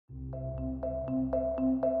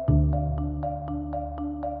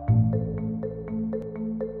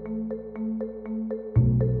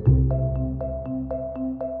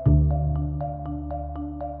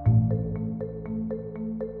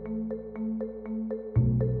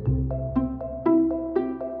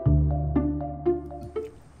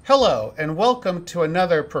Hello, and welcome to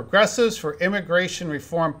another Progressives for Immigration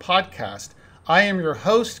Reform podcast. I am your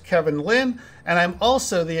host, Kevin Lynn, and I'm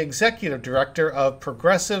also the Executive Director of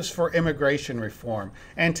Progressives for Immigration Reform.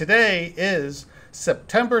 And today is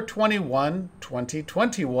September 21,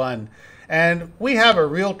 2021, and we have a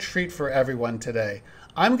real treat for everyone today.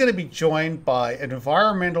 I'm going to be joined by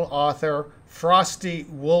environmental author Frosty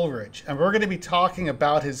Wooldridge, and we're going to be talking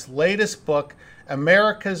about his latest book,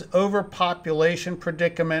 America's Overpopulation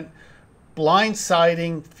Predicament,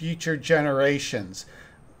 Blindsiding Future Generations.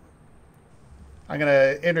 I'm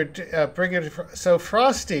going to bring it. So,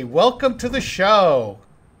 Frosty, welcome to the show.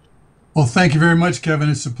 Well, thank you very much, Kevin.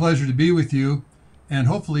 It's a pleasure to be with you. And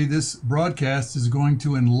hopefully this broadcast is going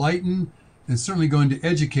to enlighten, it's certainly going to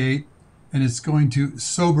educate, and it's going to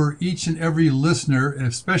sober each and every listener, and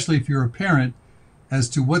especially if you're a parent, as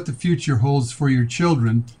to what the future holds for your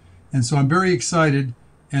children. And so I'm very excited.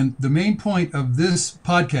 And the main point of this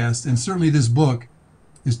podcast, and certainly this book,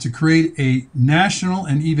 is to create a national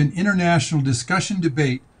and even international discussion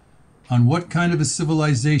debate on what kind of a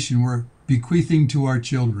civilization we're bequeathing to our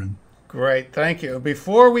children. Great, thank you.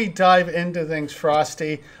 Before we dive into things,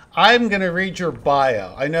 Frosty, I'm going to read your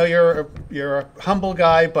bio. I know you're a humble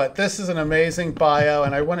guy, but this is an amazing bio,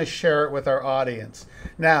 and I want to share it with our audience.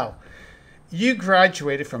 Now, you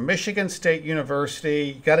graduated from Michigan State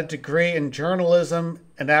University, got a degree in journalism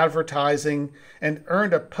and advertising, and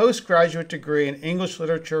earned a postgraduate degree in English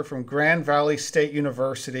literature from Grand Valley State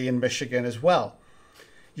University in Michigan as well.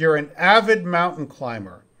 You're an avid mountain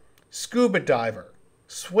climber, scuba diver,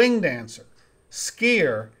 swing dancer,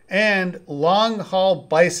 skier, and long-haul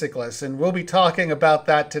bicyclist. And we'll be talking about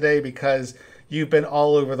that today because you've been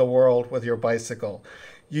all over the world with your bicycle.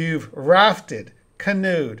 You've rafted,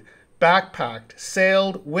 canoed, backpacked,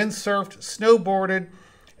 sailed, windsurfed, snowboarded,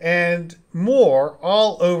 and more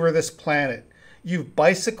all over this planet. You've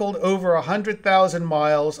bicycled over 100,000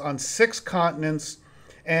 miles on 6 continents,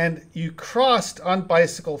 and you crossed on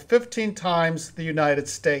bicycle 15 times the United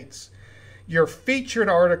States. Your featured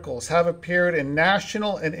articles have appeared in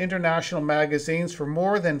national and international magazines for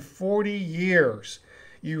more than 40 years.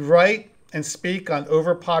 You write and speak on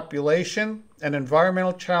overpopulation and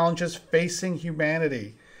environmental challenges facing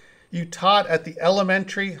humanity. You taught at the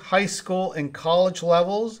elementary, high school, and college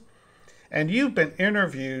levels, and you've been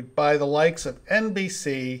interviewed by the likes of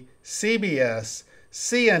NBC, CBS,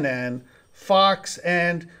 CNN, Fox,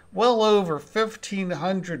 and well over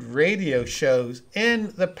 1,500 radio shows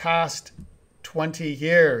in the past 20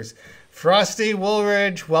 years. Frosty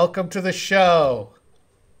Wooldridge, welcome to the show.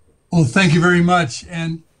 Well, thank you very much.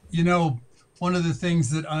 And, you know, one of the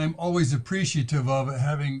things that I'm always appreciative of,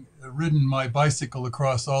 having ridden my bicycle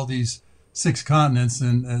across all these 6 continents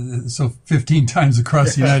and so 15 times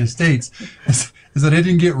across the United States, is that I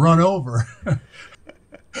didn't get run over.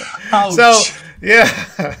 Ouch. So,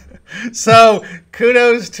 yeah. So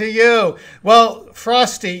kudos to you. Well,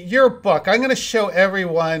 Frosty, your book, I'm going to show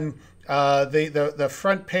everyone the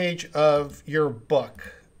front page of your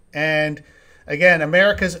book. And again,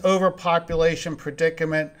 America's Overpopulation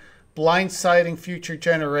Predicament, Blindsiding Future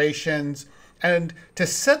Generations. And to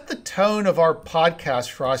set the tone of our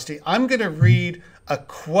podcast, Frosty, I'm going to read a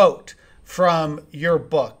quote from your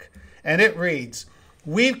book. And it reads,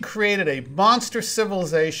 "We've created a monster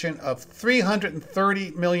civilization of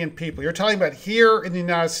 330 million people." You're talking about here in the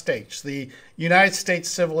United States, the United States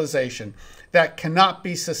civilization that cannot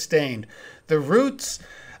be sustained. The roots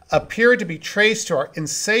appear to be traced to our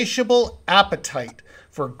insatiable appetite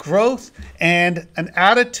for growth and an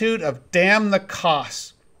attitude of damn the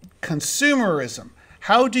costs. Consumerism.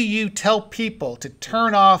 How do you tell people to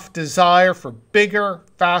turn off desire for bigger,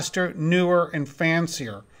 faster, newer, and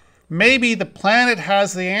fancier? Maybe the planet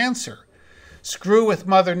has the answer. Screw with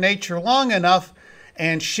Mother Nature long enough,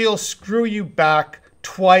 and she'll screw you back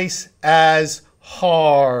twice as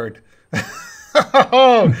hard.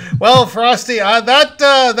 Well, Frosty,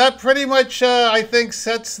 that pretty much I think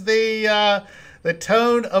sets the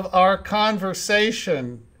tone of our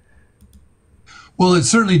conversation. Well, it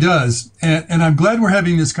certainly does. And I'm glad we're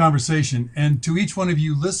having this conversation. And to each one of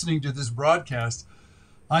you listening to this broadcast,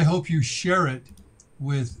 I hope you share it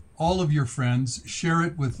with all of your friends, share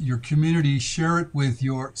it with your community, share it with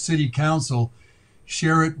your city council,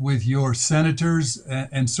 share it with your senators,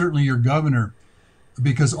 and certainly your governor,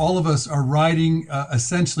 because all of us are riding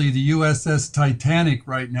essentially the USS Titanic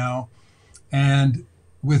right now. And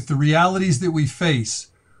with the realities that we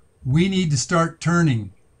face, we need to start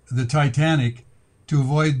turning the Titanic to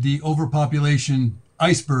avoid the overpopulation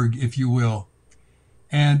iceberg, if you will.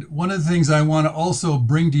 And one of the things I want to also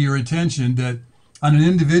bring to your attention, that on an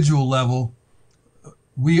individual level,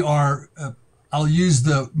 we are I'll use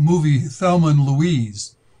the movie Thelma and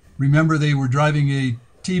Louise. Remember, they were driving a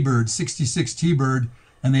T-Bird, 66 T-Bird,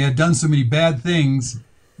 and they had done so many bad things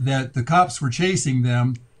that the cops were chasing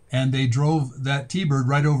them, and they drove that T-Bird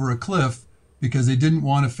right over a cliff because they didn't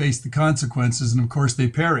want to face the consequences, and of course they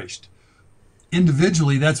perished.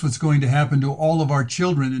 Individually, that's what's going to happen to all of our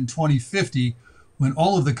children in 2050 when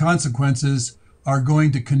all of the consequences are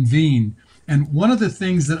going to convene. And one of the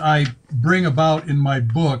things that I bring about in my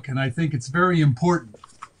book, and I think it's very important,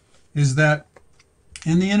 is that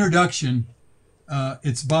in the introduction,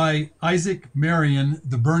 it's by Isaac Marion,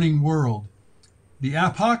 The Burning World. The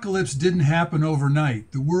apocalypse didn't happen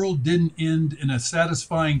overnight. The world didn't end in a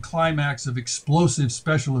satisfying climax of explosive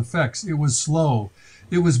special effects. It was slow.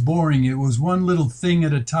 It was boring. It was one little thing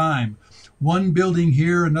at a time. One building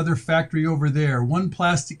here, another factory over there, one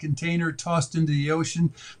plastic container tossed into the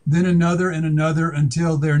ocean, then another and another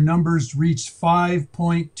until their numbers reached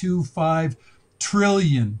 5.25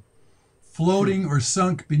 trillion floating or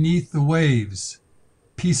sunk beneath the waves.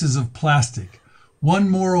 Pieces of plastic. One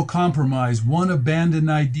moral compromise, one abandoned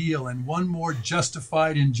ideal, and one more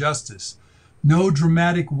justified injustice. No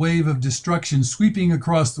dramatic wave of destruction sweeping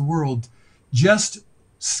across the world, just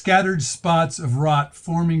scattered spots of rot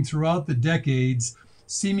forming throughout the decades,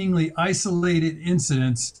 seemingly isolated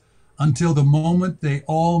incidents until the moment they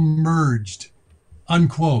all merged,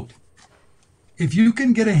 unquote. If you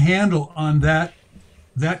can get a handle on that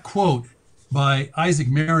quote by Isaac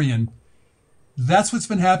Marion, that's what's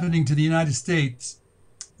been happening to the United States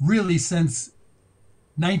really since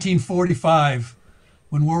 1945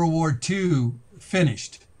 when World War II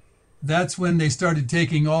finished. That's when they started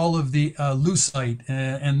taking all of the lucite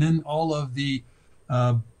and then all of the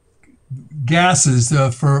gases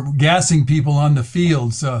for gassing people on the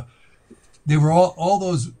fields. They were all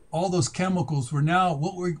those chemicals were now,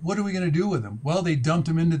 what are we going to do with them? Well, they dumped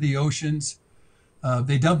them into the oceans.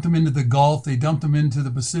 They dumped them into the Gulf. They dumped them into the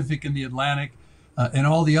Pacific and the Atlantic. And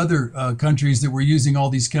all the other countries that were using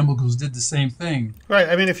all these chemicals did the same thing. Right.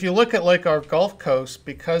 I mean, if you look at like our Gulf Coast,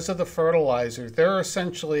 because of the fertilizer, there are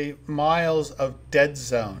essentially miles of dead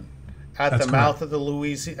zone at the mouth of the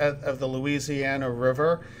Louisiana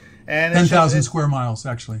River. And 10,000 square miles,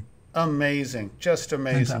 actually. Amazing. Just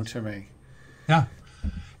amazing 10, to me. Yeah.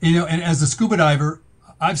 You know, and as a scuba diver,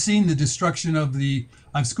 I've seen the destruction of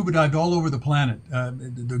I've scuba dived all over the planet.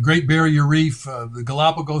 The Great Barrier Reef, the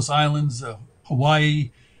Galapagos Islands,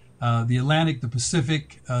 Hawaii, the Atlantic, the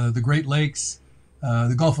Pacific, the Great Lakes,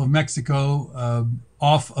 the Gulf of Mexico,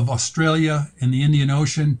 off of Australia in the Indian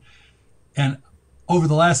Ocean. And over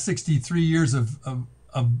the last 63 years of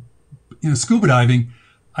scuba diving,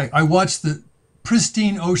 I watched the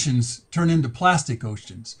pristine oceans turn into plastic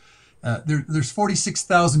oceans. There's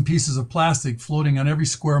 46,000 pieces of plastic floating on every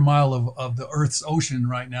square mile of the Earth's ocean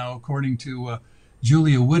right now, according to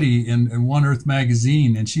Julia Whitty in One Earth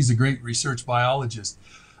magazine, and she's a great research biologist.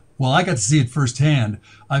 Well, I got to see it firsthand.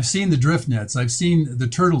 I've seen the drift nets. I've seen the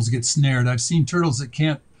turtles get snared. I've seen turtles that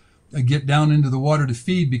can't get down into the water to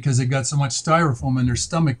feed because they've got so much styrofoam in their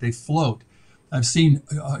stomach they float. I've seen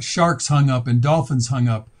sharks hung up and dolphins hung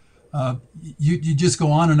up. You just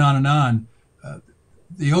go on and on and on.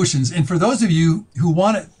 The oceans. And for those of you who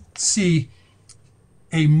want to see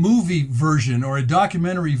a movie version or a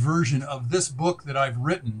documentary version of this book that I've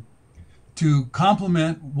written to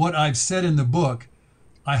complement what I've said in the book,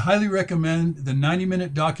 I highly recommend the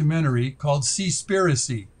 90-minute documentary called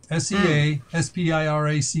Seaspiracy, Seaspiracy,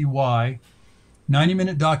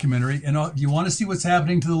 90-minute documentary. And if you want to see what's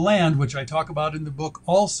happening to the land, which I talk about in the book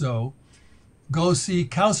also, go see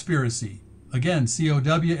Cowspiracy. Again,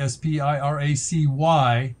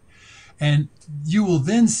 Cowspiracy. And you will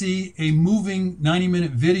then see a moving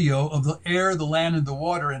 90-minute video of the air, the land, and the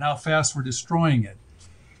water and how fast we're destroying it.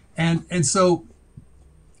 And so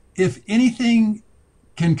if anything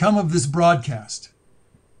can come of this broadcast,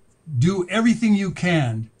 do everything you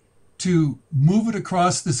can to move it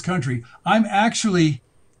across this country. I'm actually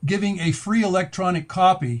giving a free electronic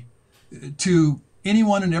copy to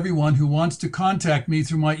anyone and everyone who wants to contact me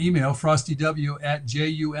through my email,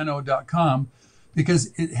 frostyw@juno.com,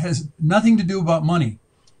 because it has nothing to do about money.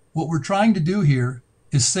 What we're trying to do here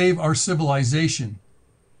is save our civilization.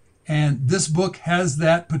 And this book has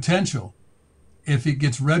that potential. If it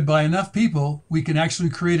gets read by enough people, we can actually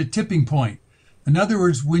create a tipping point. In other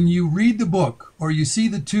words, when you read the book or you see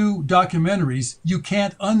the two documentaries, you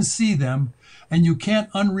can't unsee them and you can't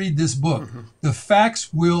unread this book. Mm-hmm. The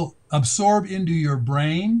facts will absorb into your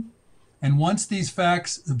brain. And once these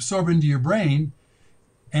facts absorb into your brain,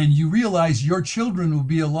 and you realize your children will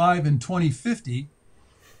be alive in 2050,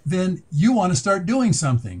 then you want to start doing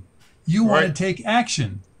something. You want to take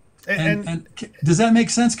action. And does that make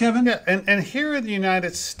sense, Kevin? Yeah, and here in the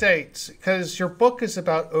United States, because your book is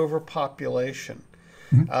about overpopulation,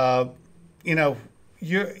 you know,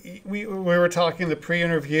 we were talking in the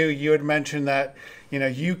pre-interview. You had mentioned that, you know,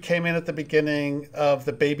 you came in at the beginning of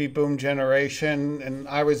the baby boom generation, and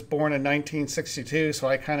I was born in 1962, so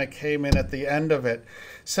I kind of came in at the end of it.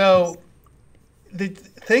 So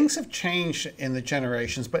things have changed in the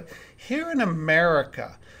generations, but here in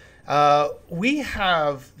America, we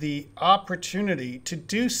have the opportunity to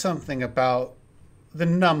do something about the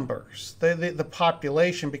numbers, the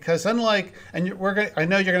population, because unlike, and I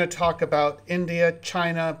know you're going to talk about India,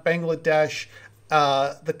 China, Bangladesh,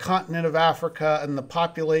 the continent of Africa, and the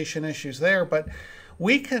population issues there, but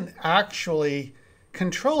we can actually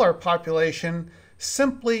control our population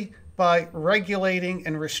simply by regulating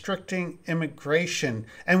and restricting immigration.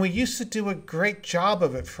 And we used to do a great job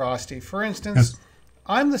of it, Frosty. For instance,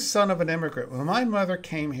 I'm the son of an immigrant. When my mother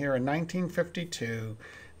came here in 1952,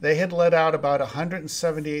 they had let out about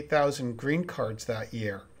 178,000 green cards that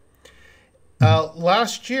year.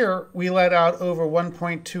 Last year, we let out over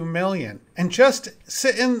 1.2 million. And just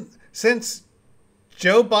since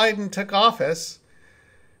Joe Biden took office,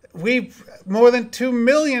 more than 2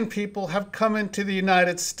 million people have come into the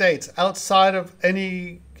United States outside of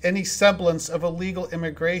any semblance of a legal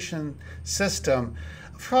immigration system.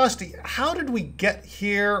 Frosty, how did we get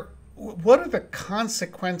here? What are the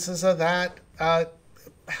consequences of that?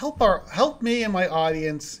 Help me and my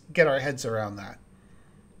audience get our heads around that.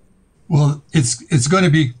 Well, it's going to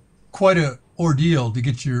be quite an ordeal to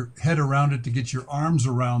get your head around it, to get your arms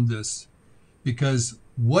around this, because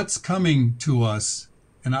what's coming to us,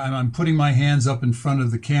 and I'm putting my hands up in front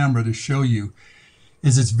of the camera to show you,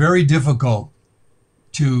 is it's very difficult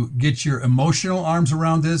to get your emotional arms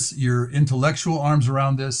around this, your intellectual arms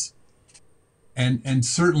around this, and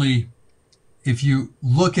certainly if you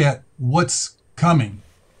look at what's coming,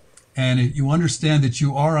 and you understand that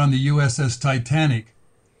you are on the USS Titanic,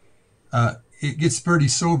 it gets pretty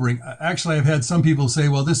sobering. Actually, I've had some people say,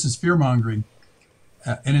 well, this is fear-mongering.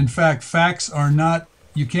 And in fact, facts are not,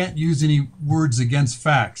 you can't use any words against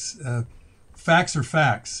facts. Facts are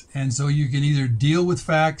facts. And so you can either deal with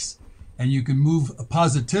facts and you can move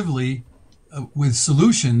positively with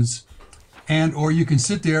solutions, or you can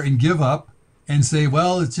sit there and give up and say,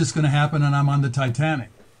 well, it's just going to happen and I'm on the Titanic.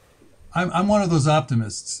 I'm one of those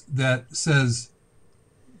optimists that says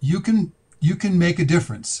you can make a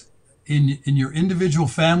difference in your individual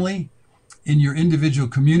family, in your individual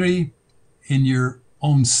community, in your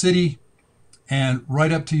own city, and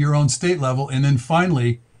right up to your own state level, and then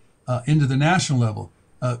finally into the national level.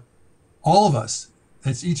 All of us,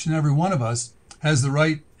 that's each and every one of us, has the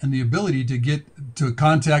right and the ability to get to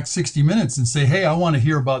contact 60 Minutes and say, hey, I want to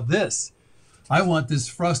hear about this. I want this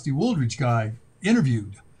Frosty Wooldridge guy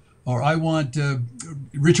interviewed. Or I want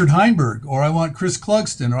Richard Heinberg, or I want Chris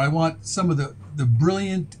Clugston, or I want some of the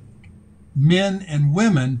brilliant men and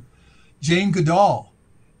women. Jane Goodall,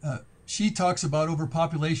 she talks about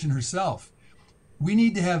overpopulation herself. We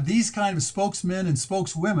need to have these kind of spokesmen and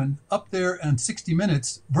spokeswomen up there on 60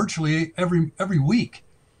 Minutes virtually every week,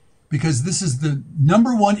 because this is the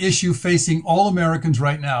number one issue facing all Americans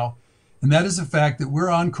right now. And that is the fact that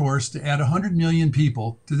we're on course to add 100 million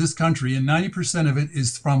people to this country, and 90% of it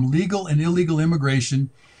is from legal and illegal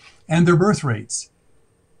immigration and their birth rates.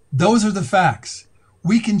 Those are the facts.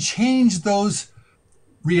 We can change those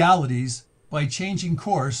realities by changing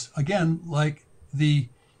course, again, like the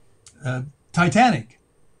Titanic.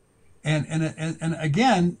 And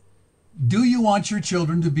again, do you want your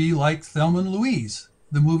children to be like Thelma and Louise,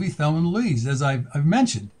 the movie Thelma and Louise, as I've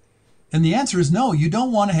mentioned? And the answer is no. You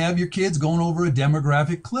don't want to have your kids going over a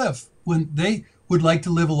demographic cliff when they would like to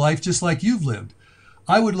live a life just like you've lived.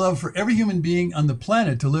 I would love for every human being on the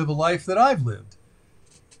planet to live a life that I've lived.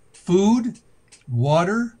 Food,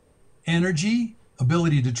 water, energy,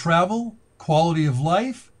 ability to travel, quality of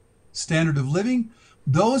life, standard of living,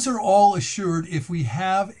 those are all assured if we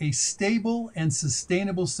have a stable and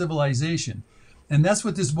sustainable civilization. And that's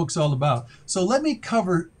what this book's all about. So let me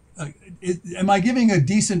cover, am I giving a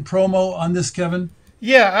decent promo on this, Kevin?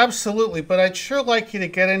 Yeah, absolutely. But I'd sure like you to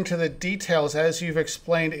get into the details as you've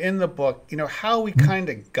explained in the book, how we kind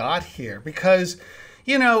of got here. Because,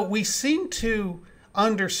 we seem to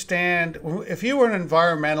understand, if you were an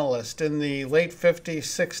environmentalist in the late 50s,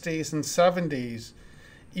 60s, and 70s,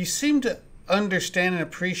 you seem to understand and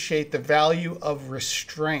appreciate the value of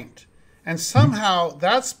restraint. And somehow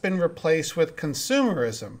that's been replaced with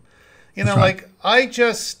consumerism. Right. Like I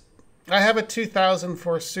have a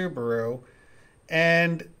 2004 Subaru,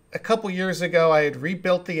 and a couple years ago I had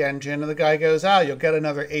rebuilt the engine, and the guy goes, you'll get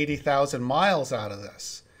another 80,000 miles out of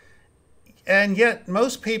this. And yet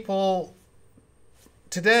most people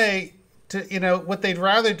today, what they'd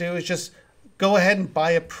rather do is just go ahead and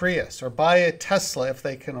buy a Prius or buy a Tesla if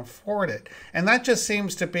they can afford it. And that just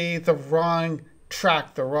seems to be the wrong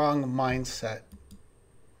track, the wrong mindset.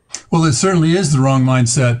 Well, it certainly is the wrong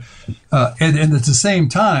mindset. And at the same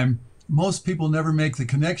time, most people never make the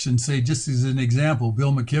connection. Say, just as an example,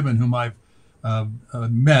 Bill McKibben, whom I've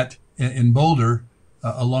met in Boulder,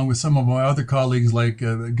 along with some of my other colleagues like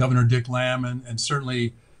Governor Dick Lamb and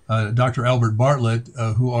certainly Dr. Albert Bartlett,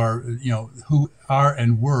 who are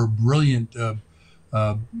and were brilliant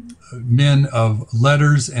men of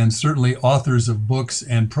letters and certainly authors of books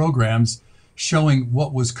and programs showing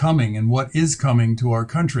what was coming and what is coming to our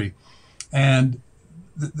country. And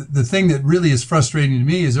the thing that really is frustrating to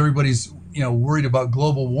me is everybody's worried about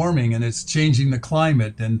global warming and it's changing the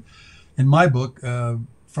climate. And in my book,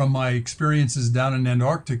 from my experiences down in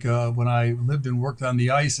Antarctica, when I lived and worked on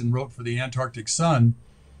the ice and wrote for the Antarctic Sun,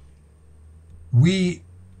 we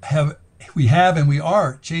have and we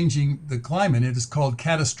are changing the climate. It is called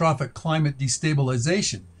catastrophic climate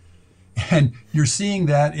destabilization. And you're seeing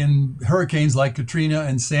that in hurricanes like Katrina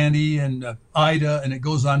and Sandy and Ida, and it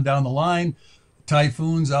goes on down the line.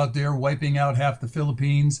 Typhoons out there wiping out half the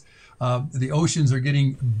Philippines. The oceans are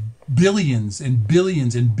getting billions and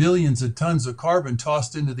billions and billions of tons of carbon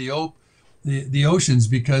tossed into the oceans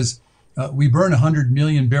because we burn 100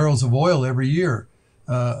 million barrels of oil every year.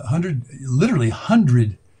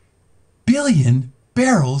 100 billion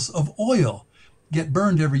barrels of oil get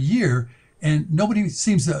burned every year. And nobody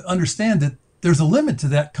seems to understand that there's a limit to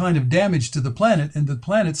that kind of damage to the planet, and the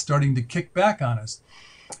planet's starting to kick back on us.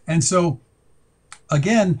 And so,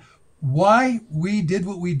 again, why we did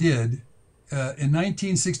what we did in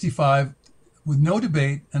 1965 with no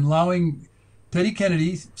debate and allowing Teddy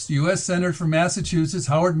Kennedy, U.S. Senator from Massachusetts,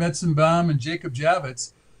 Howard Metzenbaum, and Jacob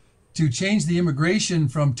Javits to change the immigration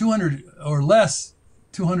from 200,000 or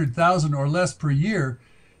less per year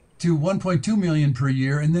to 1.2 million per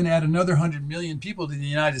year, and then add another 100 million people to the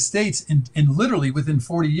United States in literally within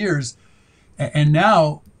 40 years. And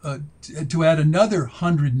now to add another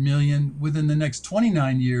 100 million within the next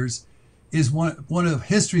 29 years is one of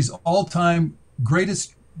history's all-time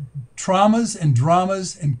greatest traumas and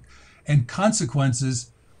dramas and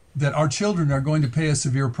consequences that our children are going to pay a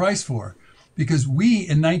severe price for. Because we,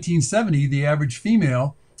 in 1970, the average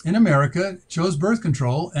female in America chose birth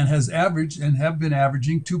control and has averaged and have been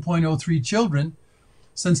averaging 2.03 children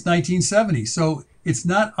since 1970. So it's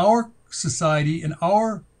not our society and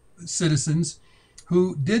our citizens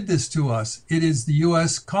who did this to us. It is the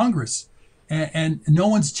U.S. Congress. And no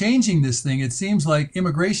one's changing this thing. It seems like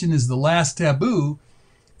immigration is the last taboo,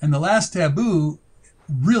 and the last taboo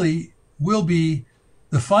really will be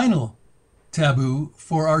the final taboo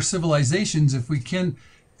for our civilizations if we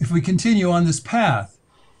continue on this path.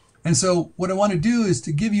 And so what I want to do is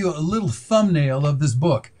to give you a little thumbnail of this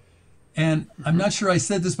book. And I'm not sure I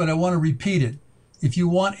said this, but I want to repeat it. If you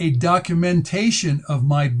want a documentation of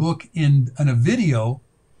my book in a video,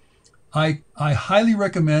 I highly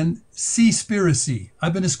recommend Seaspiracy.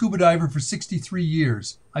 I've been a scuba diver for 63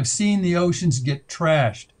 years. I've seen the oceans get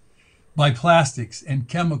trashed by plastics and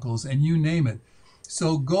chemicals and you name it.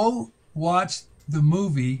 So go watch the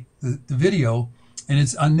movie, the video, and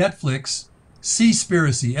it's on Netflix.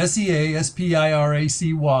 Seaspiracy,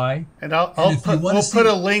 Seaspiracy, and we'll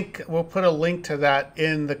put a link to that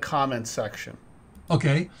in the comments section.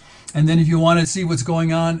 Okay, and then if you want to see what's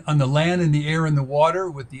going on the land and the air and the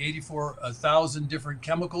water with the 84,000 different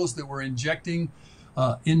chemicals that we're injecting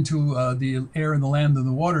into the air and the land and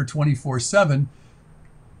the water 24/7,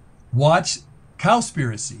 watch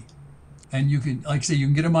Cowspiracy, and you can, like I say, you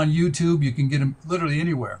can get them on YouTube. You can get them literally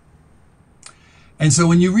anywhere. And so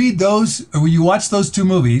when you read those, or when you watch those two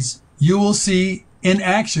movies, you will see in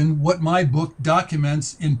action what my book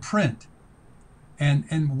documents in print.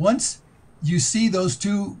 And once you see those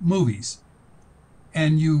two movies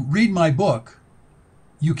and you read my book,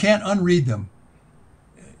 you can't unread them.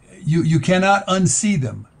 You cannot unsee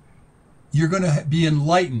them. You're going to be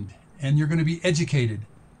enlightened and you're going to be educated.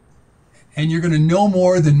 And you're going to know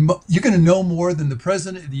more than the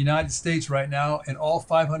President of the United States right now and all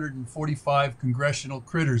 545 congressional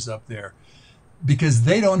critters up there, because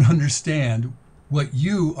they don't understand what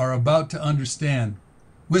you are about to understand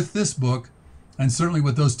with this book and certainly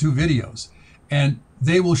with those two videos. And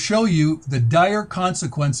they will show you the dire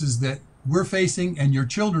consequences that we're facing and your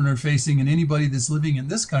children are facing and anybody that's living in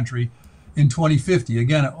this country in 2050.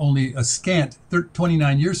 Again, only a scant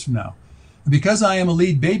 29 years from now. Because I am a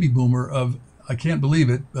lead baby boomer of, I can't believe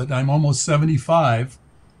it, but I'm almost 75,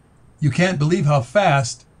 you can't believe how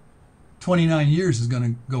fast 29 years is going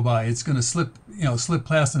to go by. It's going to slip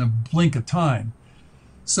past in a blink of time.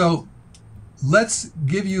 So let's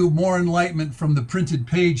give you more enlightenment from the printed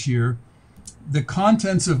page here. The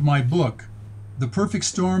contents of my book, The Perfect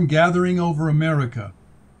Storm Gathering Over America.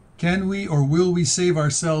 Can we or will we save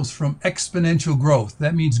ourselves from exponential growth?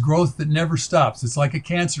 That means growth that never stops. It's like a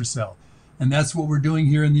cancer cell. And that's what we're doing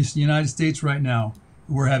here in the United States right now.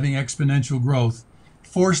 We're having exponential growth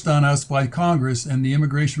forced on us by Congress and the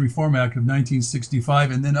Immigration Reform Act of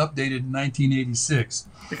 1965 and then updated in 1986.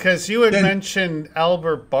 Because you had mentioned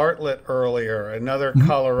Albert Bartlett earlier, another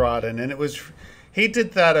Coloradan, and he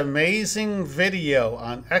did that amazing video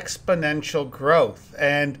on exponential growth.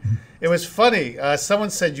 And it was funny. Someone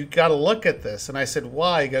said, you got to look at this. And I said,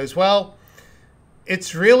 why? He goes, well,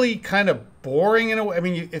 it's really kind of boring in a way. I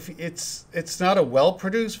mean, if it's not a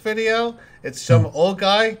well-produced video. It's some old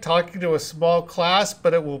guy talking to a small class,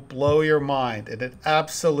 but it will blow your mind. And it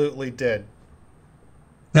absolutely did.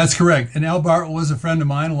 That's correct. And Al Bartlett was a friend of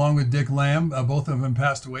mine, along with Dick Lamb. Both of them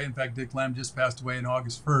passed away. In fact, Dick Lamb just passed away on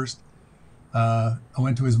August 1st. I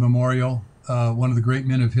went to his memorial, one of the great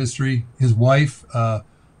men of history. His wife,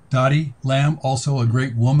 Dottie Lamb, also a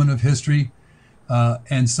great woman of history.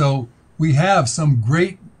 And so we have some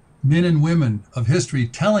great men and women of history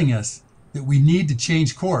telling us that we need to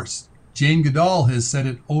change course. Jane Goodall has said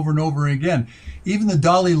it over and over again. Even the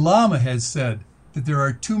Dalai Lama has said that there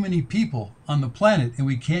are too many people on the planet and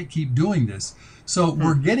we can't keep doing this. So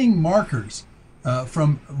we're getting markers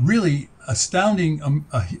from really astounding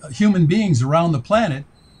human beings around the planet,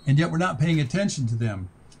 and yet we're not paying attention to them.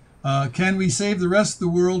 Can we save the rest of the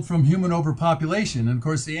world from human overpopulation? And of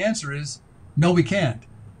course the answer is no, we can't,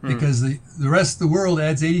 because the rest of the world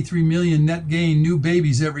adds 83 million net gain new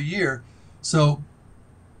babies every year. So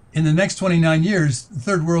in the next 29 years, the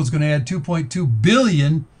third world is going to add 2.2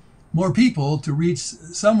 billion more people to reach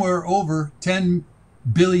somewhere over 10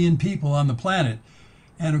 billion people on the planet.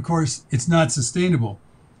 And of course, it's not sustainable.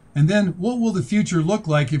 And then what will the future look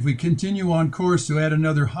like if we continue on course to add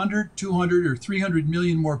another 100, 200, or 300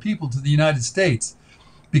 million more people to the United States?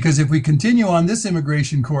 Because if we continue on this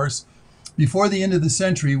immigration course, before the end of the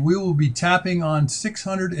century, we will be tapping on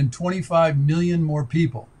 625 million more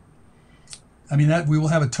people. I mean, that we will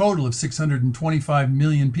have a total of 625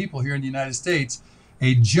 million people here in the United States,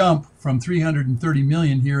 a jump from 330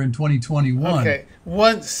 million here in 2021. Okay,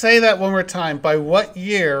 say that one more time. By what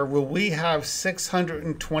year will we have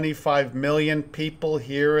 625 million people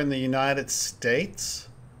here in the United States?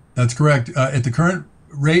 That's correct. At the current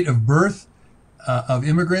rate of birth of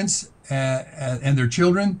immigrants and their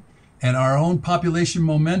children and our own population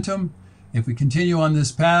momentum, if we continue on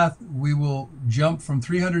this path, we will jump from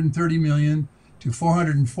 330 million to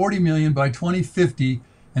 440 million by 2050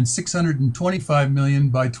 and 625 million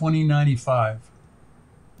by 2095.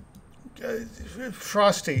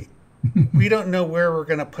 Frosty, we don't know where we're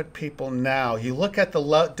going to put people now. You look at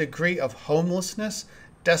the degree of homelessness,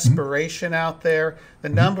 desperation out there, the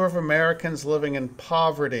number of Americans living in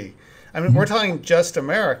poverty. I mean, we're talking just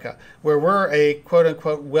America, where we're a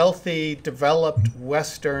quote-unquote wealthy, developed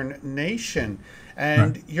Western nation.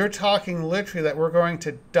 And you're talking literally that we're going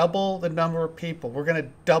to double the number of people. We're going to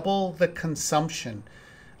double the consumption.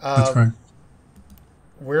 That's right.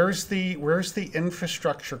 Where's the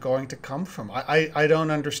infrastructure going to come from? I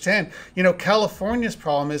don't understand. You know, California's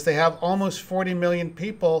problem is they have almost 40 million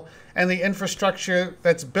people, and the infrastructure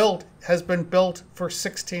that's built has been built for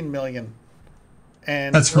 16 million.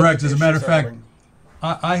 And that's correct. As a matter of fact,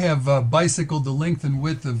 I have bicycled the length and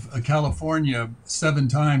width of California 7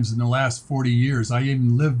 times in the last 40 years. I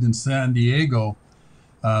even lived in San Diego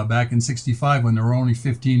back in '65 when there were only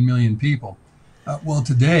 15 million people. Well,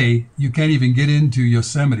 today, you can't even get into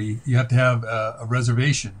Yosemite. You have to have a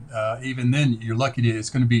reservation. Even then, you're lucky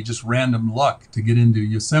it's going to be just random luck to get into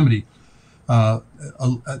Yosemite.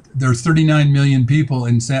 There's 39 million people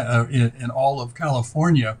in all of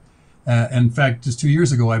California. In fact, just 2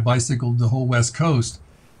 years ago, I bicycled the whole West Coast.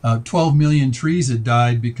 12 million trees had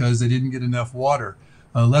died because they didn't get enough water.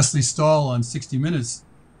 Leslie Stahl on 60 Minutes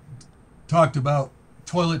talked about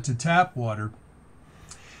toilet to tap water.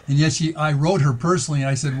 And yet I wrote her personally, and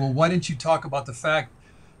I said, well, why didn't you talk about the fact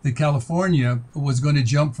that California was going to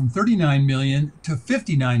jump from 39 million to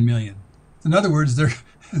 59 million? In other words, they're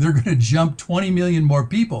going to jump 20 million more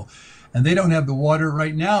people, and they don't have the water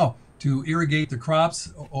right now to irrigate the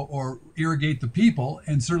crops or irrigate the people,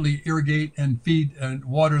 and certainly irrigate and feed and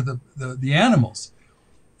water the animals.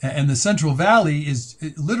 And the Central Valley is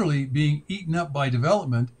literally being eaten up by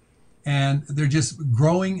development. And they're just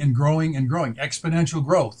growing and growing and growing. Exponential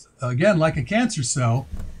growth. Again, like a cancer cell,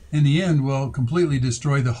 in the end, will completely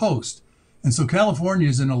destroy the host. And so California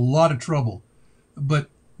is in a lot of trouble. But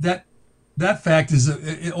that fact is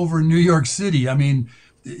over in New York City. I mean,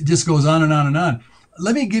 it just goes on and on and on.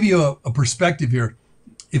 Let me give you a perspective here.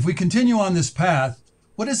 If we continue on this path,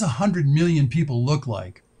 what does 100 million people look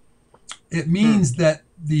like? It means that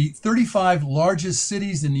the 35 largest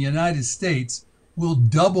cities in the United States will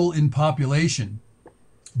double in population.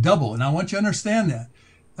 Double. And I want you to understand that.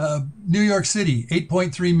 New York City,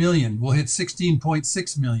 8.3 million, will hit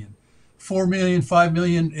 16.6 million. 4 million, 5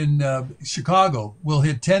 million in Chicago will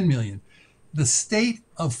hit 10 million. The state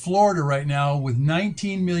of Florida right now with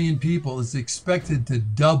 19 million people is expected to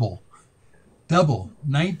double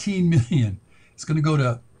 19 million. It's going to go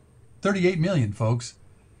to 38 million, folks.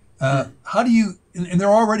 How do you, and they're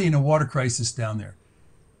already in a water crisis down there.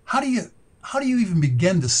 How do you even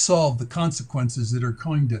begin to solve the consequences that are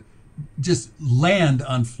going to just land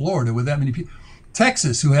on Florida with that many people?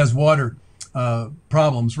 Texas, who has water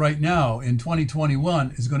problems right now in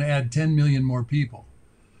 2021, is going to add 10 million more people.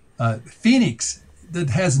 Phoenix,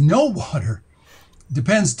 that has no water,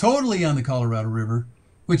 depends totally on the Colorado River,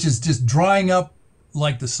 which is just drying up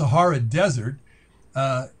like the Sahara Desert,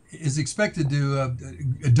 is expected to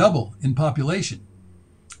double in population.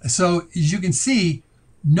 So as you can see,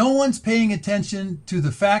 no one's paying attention to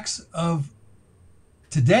the facts of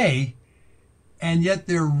today, and yet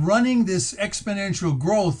they're running this exponential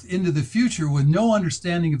growth into the future with no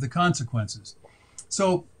understanding of the consequences.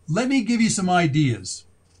 So let me give you some ideas.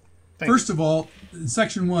 First of all,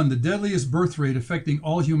 section 1, the deadliest birth rate affecting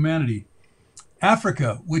all humanity.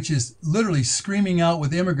 Africa, which is literally screaming out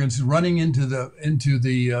with immigrants running into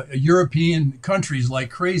the European countries like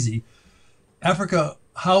crazy. Africa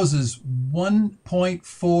houses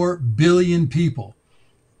 1.4 billion people.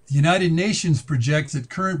 The United Nations projects at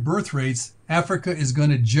current birth rates, Africa is going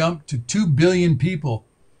to jump to 2 billion people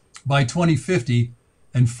by 2050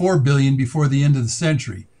 and 4 billion before the end of the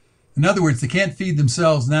century. In other words, they can't feed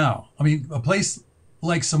themselves now. I mean, a place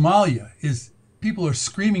like Somalia is, people are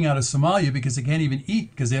screaming out of Somalia because they can't even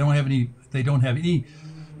eat because they don't have any.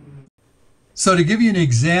 So to give you an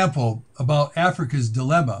example about Africa's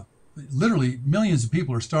dilemma, literally millions of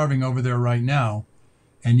people are starving over there right now,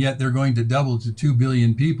 and yet they're going to double to 2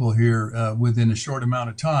 billion people here within a short amount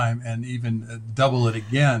of time, and even double it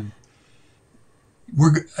again.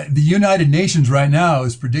 The United Nations right now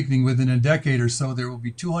is predicting within a decade or so there will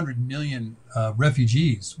be 200 million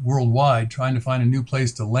refugees worldwide trying to find a new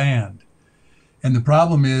place to land. And the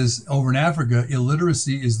problem is, over in Africa,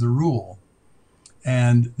 illiteracy is the rule.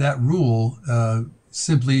 And that rule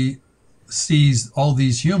simply sees all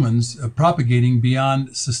these humans propagating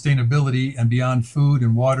beyond sustainability and beyond food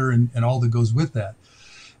and water and all that goes with that.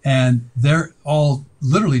 And they're all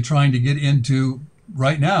literally trying to get into,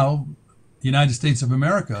 right now, the United States of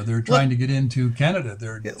America. They're trying to get into Canada.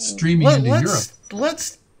 They're streaming into Europe.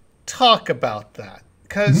 Let's talk about that.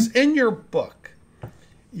 Because in your book,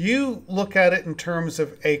 you look at it in terms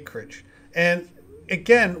of acreage. And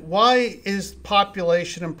again, why is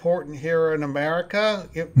population important here in America?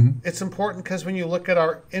 It's important because when you look at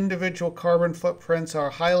our individual carbon footprints, are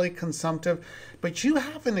highly consumptive. But you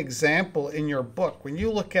have an example in your book when you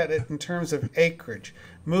look at it in terms of acreage,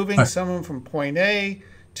 moving someone from point A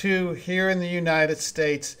to here in the United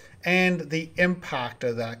States and the impact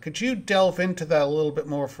of that. Could you delve into that a little bit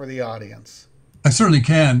more for the audience? I certainly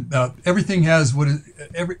can. Everything has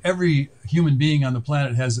every human being on the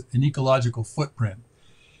planet has an ecological footprint.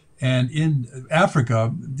 And in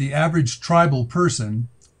Africa, the average tribal person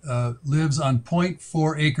lives on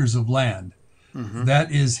 0.4 acres of land.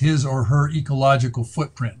 That is his or her ecological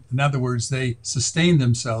footprint. In other words, they sustain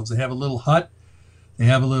themselves. They have a little hut, they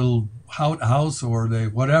have a little house, or they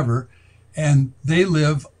whatever, and they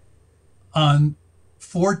live on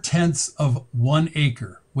 0.4 of 1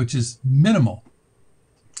 acre, which is minimal.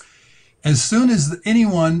 As soon as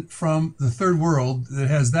anyone from the third world that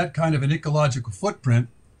has that kind of an ecological footprint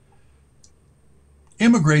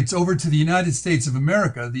immigrates over to the United States of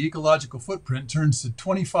America, the ecological footprint turns to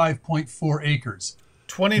 25.4 acres.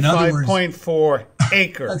 25.4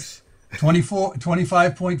 acres.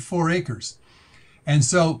 25.4 acres. And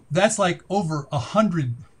so that's like over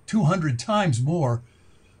 100, 200 times more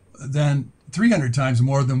than 300 times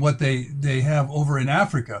more than what they have over in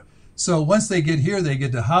Africa. So once they get here, they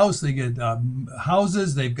get the house, they get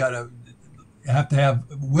houses, they've got to have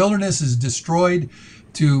wilderness is destroyed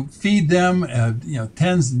to feed them.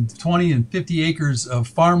 10s and 20 and 50 acres of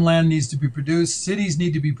farmland needs to be produced. Cities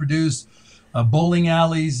need to be produced, bowling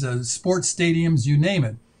alleys, sports stadiums, you name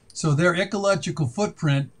it. So their ecological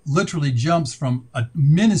footprint literally jumps from a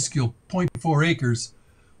minuscule 0.4 acres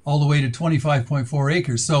all the way to 25.4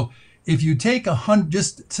 acres. So if you take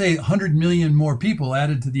just say 100 million more people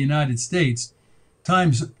added to the United States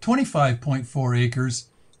times 25.4 acres,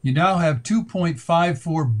 you now have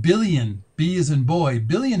 2.54 billion, B as in boy,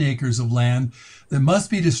 billion acres of land that must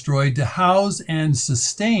be destroyed to house and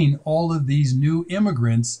sustain all of these new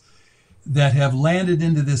immigrants that have landed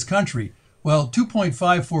into this country. Well,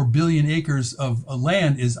 2.54 billion acres of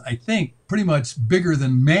land is, I think, pretty much bigger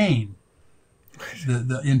than Maine,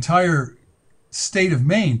 the entire state of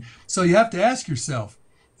Maine. So you have to ask yourself,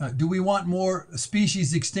 do we want more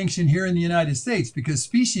species extinction here in the United States? Because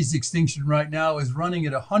species extinction right now is running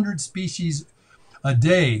at 100 species a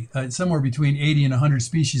day, somewhere between 80 and 100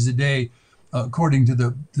 species a day, according to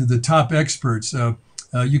the top experts.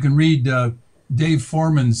 You can read Dave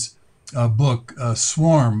Foreman's book,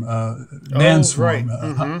 Swarm, Man Swarm.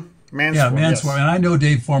 Right. Man yeah, Swarm, Man yes. Swarm. And I know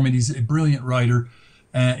Dave Foreman, he's a brilliant writer,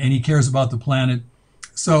 and he cares about the planet.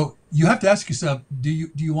 So you have to ask yourself, do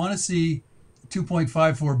you want to see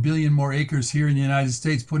 2.54 billion more acres here in the United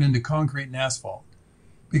States put into concrete and asphalt?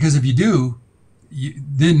 Because if you do,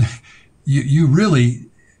 then you're really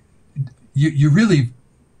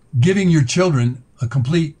giving your children a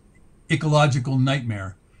complete ecological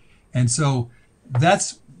nightmare. And so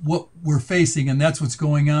that's what we're facing, and that's what's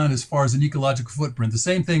going on as far as an ecological footprint. The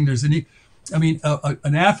same thing,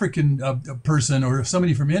 an African person or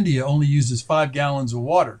somebody from India only uses 5 gallons of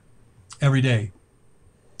water every day.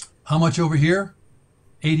 How much over here?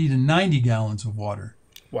 80 to 90 gallons of water.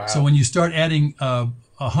 Wow. So when you start adding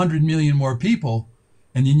 100 million more people,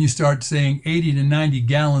 and then you start saying 80 to 90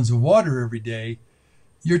 gallons of water every day,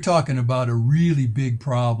 you're talking about a really big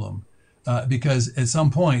problem, because at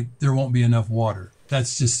some point there won't be enough water.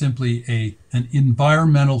 That's just simply an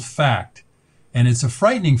environmental fact, and it's a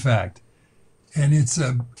frightening fact, and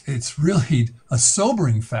it's really a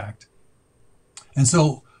sobering fact. And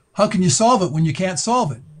so, how can you solve it when you can't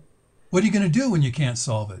solve it? What are you going to do when you can't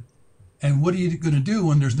solve it? And what are you going to do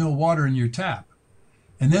when there's no water in your tap?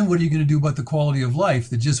 And then what are you going to do about the quality of life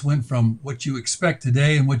that just went from what you expect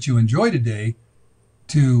today and what you enjoy today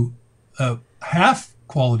to half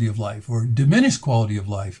quality of life, or diminished quality of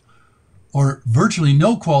life, or virtually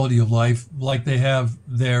no quality of life like they have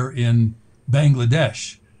there in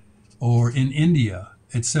Bangladesh or in India,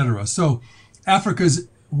 etc. So Africa's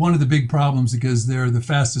one of the big problems because they're the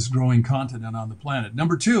fastest growing continent on the planet.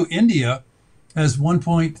 Number 2, India has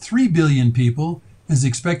 1.3 billion people, is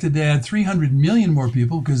expected to add 300 million more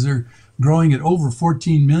people because they're growing at over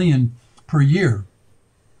 14 million per year.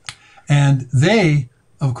 And they,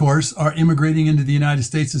 of course, are immigrating into the United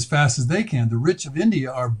States as fast as they can. The rich of India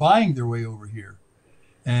are buying their way over here.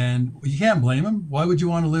 And you can't blame them. Why would you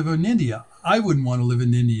want to live in India? I wouldn't want to live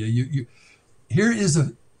in India.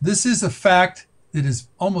 This is a fact that is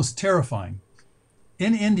almost terrifying.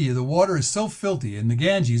 In India, the water is so filthy, and the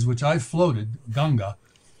Ganges, which I've floated, Ganga,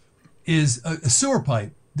 is a sewer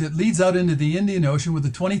pipe that leads out into the Indian Ocean with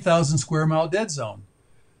a 20,000 square mile dead zone.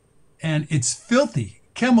 And it's filthy,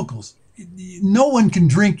 chemicals. No one can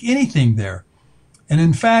drink anything there. And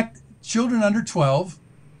in fact, children under 12,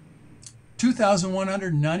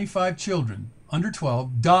 2,195 children under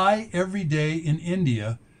 12 die every day in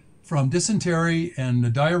India from dysentery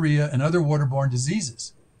and diarrhea and other waterborne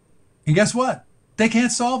diseases. And guess what? They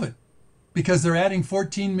can't solve it because they're adding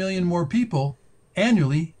 14 million more people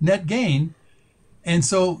annually, net gain. And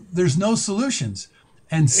so there's no solutions.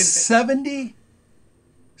 And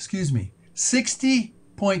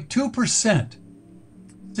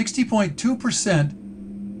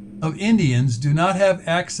 60.2% of Indians do not have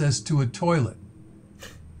access to a toilet.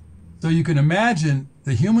 So you can imagine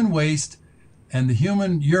the human waste and the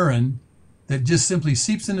human urine that just simply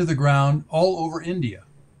seeps into the ground all over India.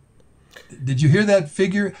 Did you hear that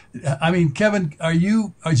figure? I mean, Kevin,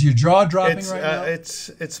 is your jaw dropping right now?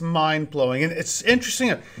 It's mind-blowing. And it's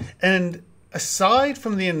interesting. And aside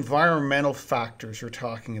from the environmental factors you're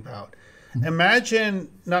talking about, imagine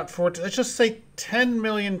let's just say 10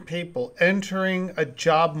 million people entering a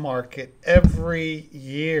job market every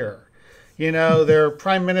year. You know, their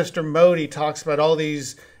Prime Minister Modi talks about all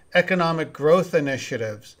these economic growth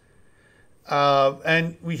initiatives.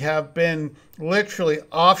 And we have been literally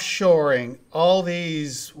offshoring all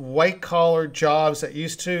these white-collar jobs that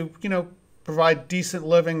used to, provide decent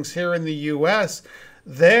livings here in the U.S.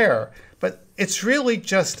 there. But it's really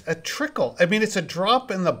just a trickle. I mean, it's a drop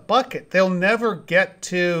in the bucket. They'll never get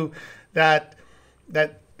to that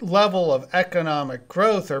level of economic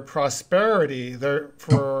growth or prosperity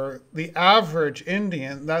for the average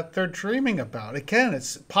Indian that they're dreaming about. Again,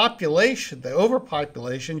 it's population. The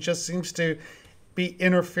overpopulation just seems to be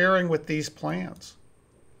interfering with these plans.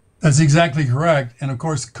 That's exactly correct. And of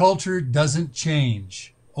course, culture doesn't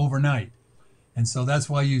change. overnight. And so that's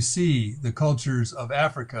why you see the cultures of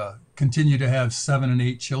Africa continue to have 7 and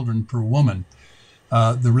 8 children per woman.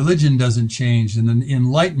 The religion doesn't change, and the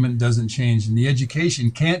enlightenment doesn't change, and the education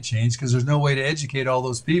can't change because there's no way to educate all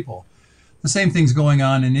those people. The same thing's going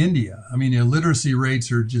on in India. I mean, illiteracy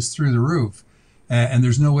rates are just through the roof, and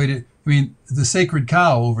there's no way to, I mean, the sacred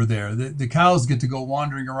cow over there, the cows get to go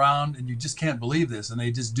wandering around, and you just can't believe this, and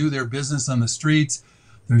they just do their business on the streets.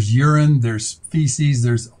 There's urine, there's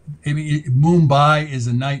feces, Mumbai is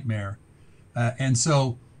a nightmare. And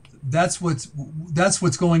so that's what's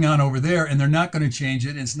going on over there, and they're not going to change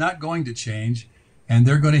it. It's not going to change, and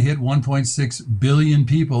they're going to hit 1.6 billion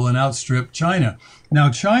people and outstrip China. Now,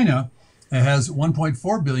 China has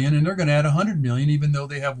 1.4 billion, and they're going to add 100 million, even though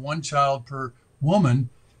they have 1 child per woman,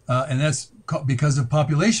 and that's because of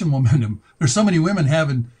population momentum. There's so many women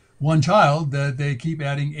having 1 child that they keep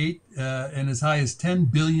adding 8 and as high as 10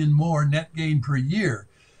 billion more net gain per year.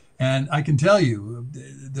 And I can tell you,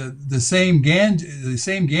 the same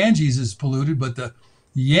Ganges is polluted, but the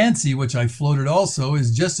Yangtze, which I floated also,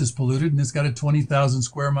 is just as polluted, and it's got a 20,000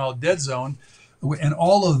 square mile dead zone. And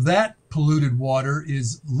all of that polluted water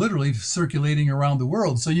is literally circulating around the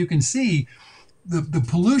world. So you can see the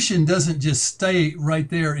pollution doesn't just stay right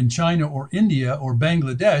there in China or India or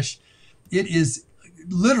Bangladesh. It is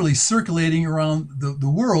literally circulating around the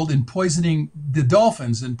world and poisoning the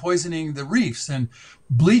dolphins and poisoning the reefs and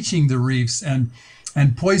bleaching the reefs and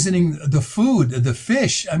poisoning the food, the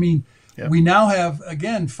fish. I mean, we now have,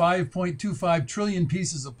 again, 5.25 trillion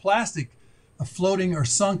pieces of plastic floating or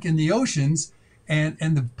sunk in the oceans. And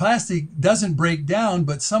the plastic doesn't break down,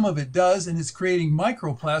 but some of it does. And it's creating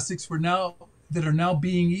microplastics that are now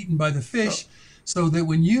being eaten by the fish. So that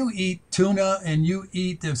when you eat tuna and you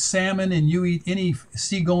eat the salmon and you eat any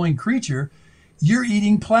seagoing creature, you're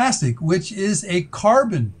eating plastic, which is a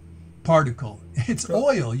carbon particle. It's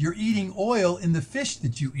oil. You're eating oil in the fish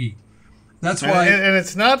that you eat. That's why. And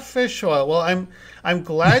it's not fish oil. Well, I'm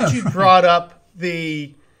glad you brought up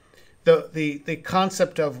the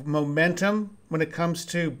concept of momentum when it comes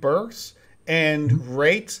to births and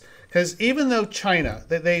rates. Because even though China,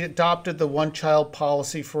 they adopted the 1-child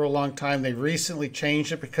policy for a long time, they recently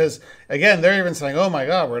changed it because, again, they're even saying, oh my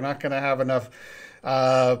God, we're not going to have enough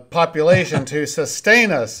population to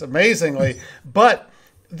sustain us, amazingly. But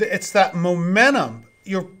it's that momentum.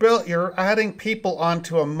 You're adding people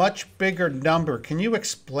onto a much bigger number. Can you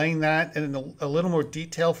explain that in a little more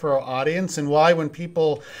detail for our audience, and why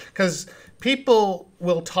because people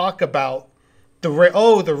will talk about the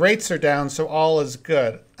rates are down, so all is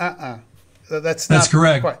good. That's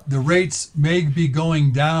correct. Quite. The rates may be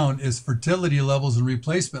going down as fertility levels and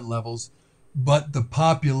replacement levels, but the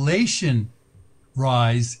population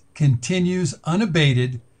rise continues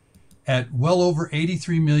unabated at well over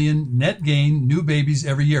 83 million net gain new babies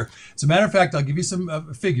every year. As a matter of fact, I'll give you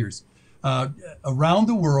some figures. Around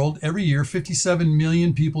the world, every year, 57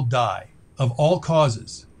 million people die of all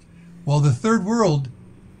causes. Well, the third world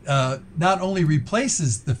not only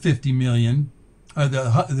replaces the 50 million, or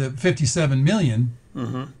the 57 million,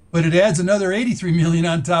 but it adds another 83 million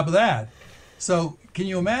on top of that. So can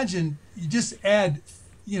you imagine, you just add,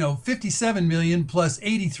 57 million plus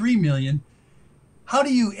 83 million. How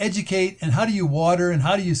do you educate and how do you water and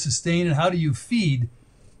how do you sustain and how do you feed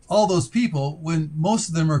all those people when most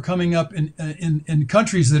of them are coming up in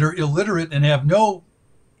countries that are illiterate and have no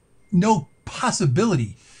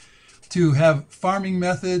possibility to have farming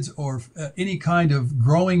methods or any kind of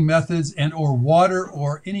growing methods and or water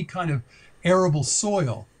or any kind of arable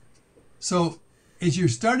soil. So as you're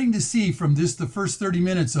starting to see from the first 30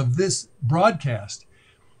 minutes of this broadcast,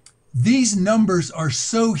 these numbers are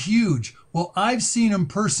so huge. Well, I've seen them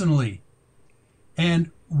personally.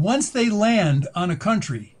 And once they land on a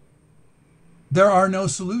country, there are no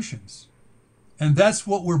solutions. And that's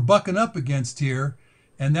what we're bucking up against here.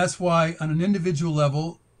 And that's why on an individual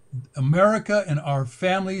level, America and our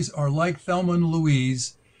families are like Thelma and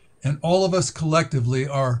Louise, and all of us collectively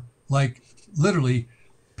are like literally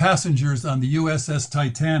passengers on the USS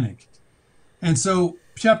Titanic. And so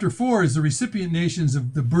chapter 4 is the recipient nations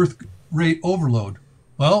of the birth rate overload.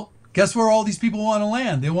 Well, guess where all these people want to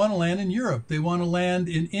land? They want to land in Europe. They want to land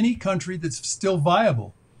in any country that's still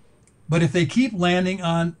viable. But if they keep landing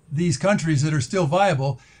on these countries that are still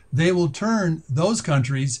viable, they will turn those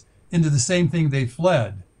countries into the same thing they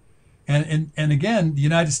fled. And again, the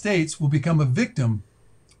United States will become a victim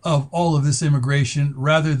of all of this immigration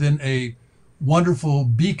rather than a wonderful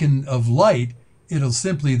beacon of light.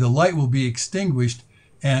 The light will be extinguished,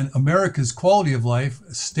 and America's quality of life,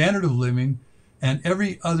 standard of living, and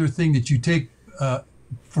every other thing that you take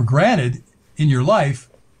for granted in your life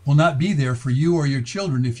will will not be there for you or your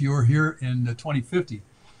children if you are here in 2050.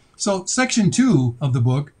 So section 2 of the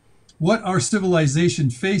book, what our civilization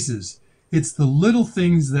faces. It's the little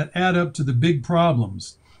things that add up to the big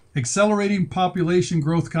problems. Accelerating population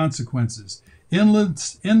growth consequences.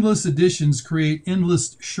 Endless additions create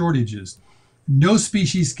endless shortages. No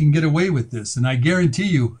species can get away with this, and I guarantee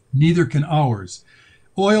you, neither can ours.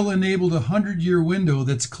 Oil enabled a 100-year window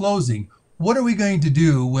that's closing. What are we going to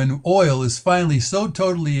do when oil is finally so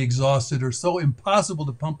totally exhausted or so impossible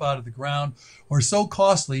to pump out of the ground or so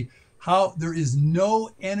costly? How there is no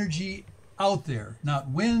energy out there, not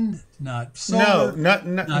wind, not solar, not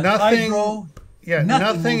nothing. hydro. Yeah,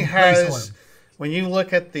 nothing will has. replace oil. When you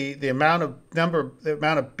look at the amount of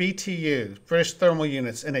BTUs, British thermal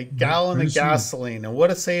units, in a gallon of gasoline, and what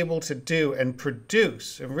it's able to do and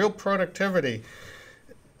produce, and real productivity,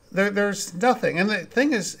 there's nothing. And the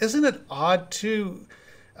thing is, isn't it odd too,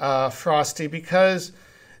 Frosty, because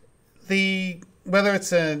whether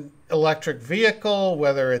it's an electric vehicle,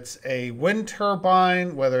 whether it's a wind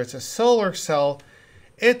turbine, whether it's a solar cell,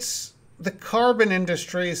 it's the carbon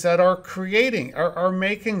industries that are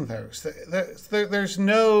making those. There's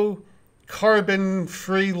no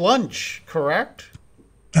carbon-free lunch, correct?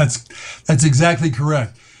 That's exactly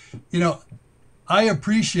correct. You know, I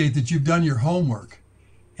appreciate that you've done your homework,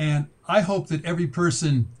 and I hope that every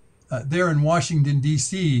person there in Washington,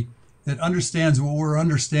 D.C. that understands what we're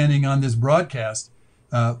understanding on this broadcast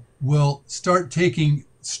will start taking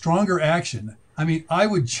stronger action. I mean, I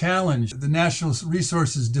would challenge the National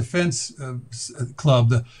Resources Defense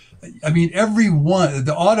Club, everyone,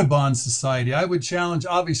 the Audubon Society. I would challenge,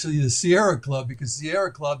 obviously, the Sierra Club, because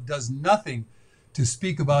Sierra Club does nothing to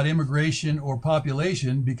speak about immigration or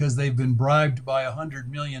population because they've been bribed by $100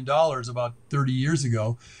 million about 30 years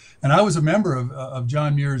ago. And I was a member of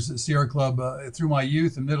John Muir's Sierra Club through my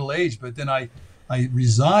youth and middle age, but then I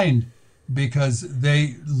resigned because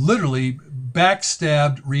they literally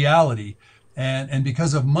backstabbed reality. And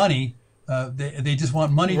because of money, they just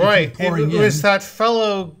want money to keep pouring in. It was that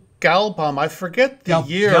fellow Galbaum, I forget the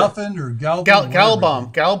year. Galfin or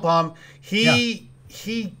Galbaum? Galbaum.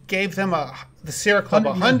 He gave them the Sierra Club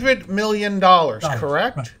 $100 million,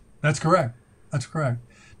 correct? Right. That's correct. That's correct.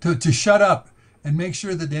 To shut up and make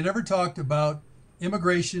sure that they never talked about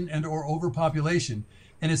immigration and or overpopulation.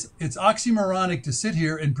 And it's oxymoronic to sit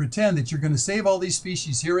here and pretend that you're going to save all these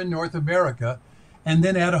species here in North America and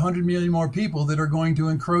then add 100 million more people that are going to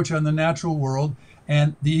encroach on the natural world.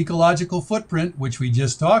 And the ecological footprint, which we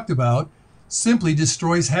just talked about, simply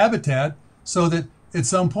destroys habitat so that at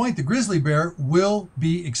some point the grizzly bear will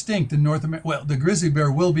be extinct in North America. Well, the grizzly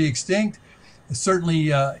bear will be extinct.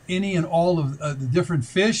 Certainly any and all of the different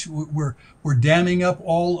fish. We're damming up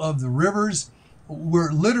all of the rivers.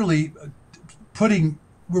 We're literally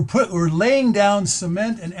we're laying down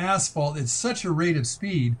cement and asphalt at such a rate of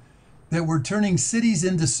speed that we're turning cities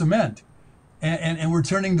into cement, and we're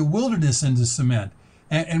turning the wilderness into cement,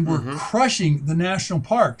 and we're crushing the national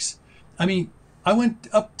parks. I mean, I went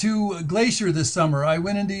up to Glacier this summer. I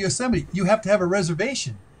went into Yosemite. You have to have a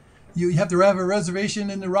reservation. You have to have a reservation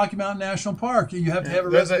in the Rocky Mountain National Park. You have to have a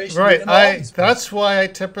reservation. Right. In all these that's why I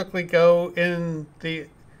typically go in the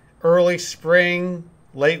early spring,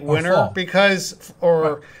 late winter, because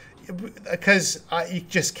you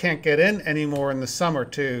just can't get in anymore in the summer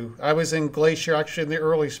too. I was in Glacier actually in the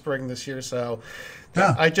early spring this year, so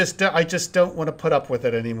yeah. I just don't want to put up with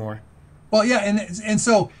it anymore. Well, yeah, and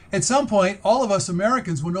so at some point, all of us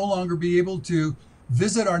Americans will no longer be able to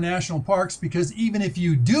visit our national parks, because even if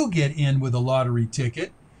you do get in with a lottery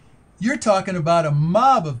ticket, you're talking about a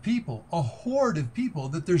mob of people, a horde of people,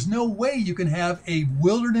 that there's no way you can have a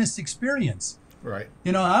wilderness experience. Right.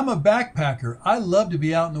 You know, I'm a backpacker. I love to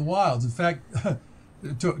be out in the wilds. In fact,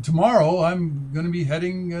 tomorrow I'm going to be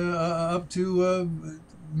heading up to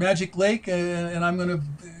Magic Lake, and I'm going to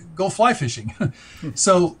go fly fishing.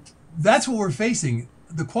 So that's what we're facing.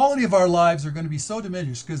 The quality of our lives are going to be so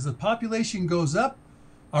diminished because the population goes up,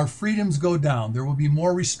 our freedoms go down. There will be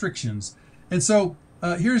more restrictions. And so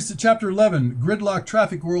here's the chapter 11, gridlock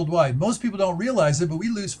traffic worldwide. Most people don't realize it, but we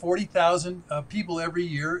lose 40,000 people every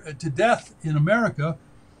year to death in America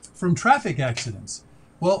from traffic accidents.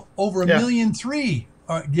 Well, over 1.3 million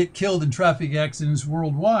get killed in traffic accidents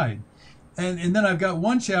worldwide. And then I've got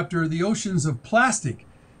one chapter, the oceans of plastic.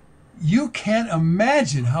 You can't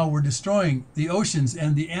imagine how we're destroying the oceans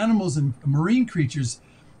and the animals and marine creatures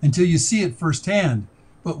until you see it firsthand.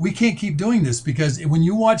 But we can't keep doing this, because when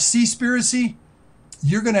you watch Seaspiracy,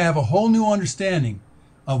 you're going to have a whole new understanding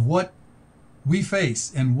of what we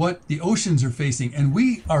face and what the oceans are facing. And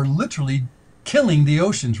we are literally killing the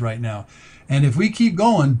oceans right now. And if we keep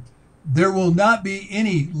going, there will not be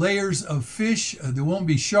any layers of fish. There won't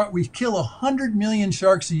be shark. We kill 100 million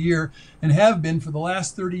sharks a year and have been for the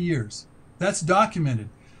last 30 years. That's documented.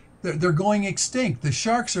 They're going extinct. The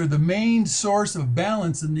sharks are the main source of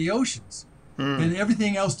balance in the oceans, and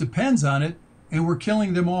everything else depends on it, and we're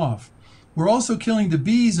killing them off. We're also killing the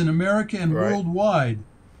bees in America and worldwide.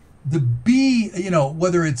 The bee,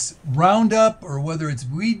 whether it's Roundup or whether it's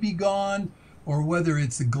Weed Be Gone or whether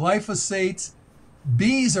it's the glyphosates,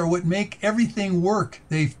 bees are what make everything work.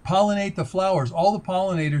 They pollinate the flowers. All the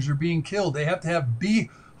pollinators are being killed. They have to have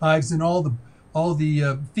beehives in all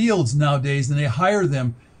the fields nowadays, and they hire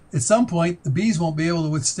them. At some point, the bees won't be able to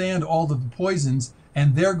withstand all of the poisons,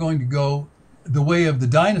 and they're going to go the way of the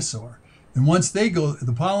dinosaur. And once they go,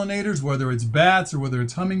 the pollinators, whether it's bats or whether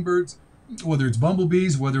it's hummingbirds, whether it's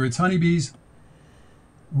bumblebees, whether it's honeybees,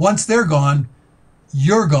 once they're gone,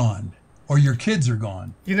 you're gone, or your kids are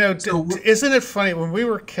gone. Isn't it funny, when we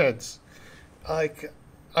were kids, like,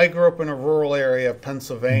 I grew up in a rural area of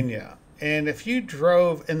Pennsylvania, and if you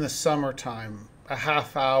drove in the summertime a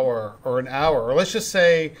half hour or an hour, or let's just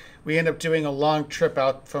say we end up doing a long trip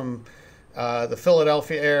out from the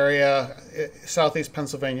Philadelphia area, southeast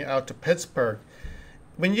Pennsylvania, out to Pittsburgh,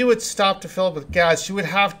 when you would stop to fill up with gas, you would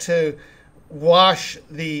have to wash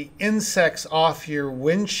the insects off your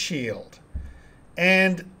windshield.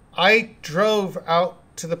 And I drove out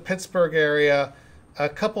to the Pittsburgh area a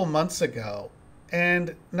couple months ago,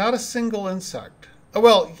 and not a single insect.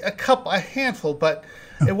 Well, a handful, but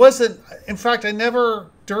it wasn't. In fact,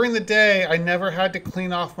 during the day, I never had to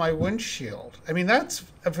clean off my windshield. I mean, that's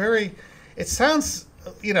it sounds,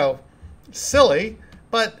 silly,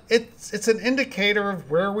 but it's an indicator of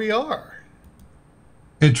where we are.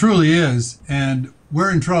 It truly is, and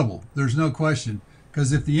we're in trouble. There's no question.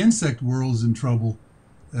 Because if the insect world is in trouble,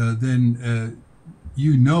 then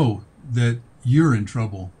you know that you're in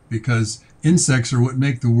trouble, because insects are what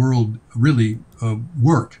make the world really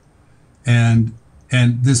work. And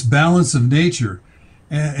this balance of nature.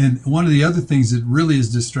 And one of the other things that really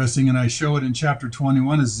is distressing, and I show it in chapter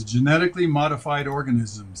 21, is the genetically modified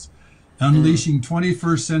organisms, unleashing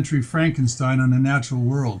 21st century Frankenstein on the natural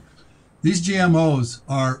world. These GMOs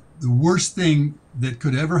are the worst thing that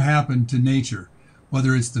could ever happen to nature,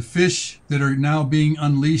 whether it's the fish that are now being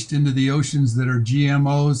unleashed into the oceans that are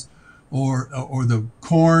GMOs, or the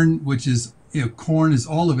corn, which is, corn is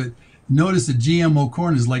all of it. Notice that GMO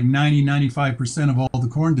corn is like 95% of all the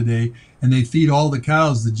corn today, and they feed all the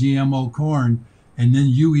cows the GMO corn, and then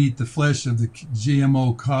you eat the flesh of the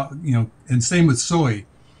GMO, and same with soy.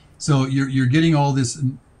 So you're getting all this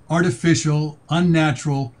artificial,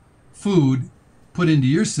 unnatural food put into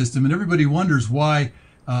your system, and everybody wonders why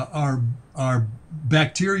our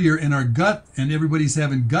bacteria in our gut, and everybody's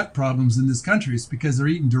having gut problems in this country. It's because they're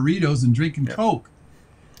eating Doritos and drinking Coke.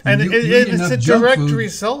 And it's a direct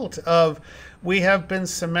result of, we have been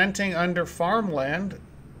cementing under farmland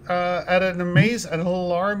at an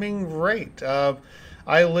alarming rate.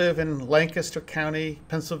 I live in Lancaster County,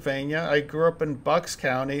 Pennsylvania. I grew up in Bucks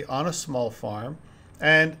County on a small farm,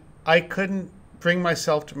 and I couldn't bring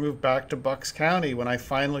myself to move back to Bucks County when I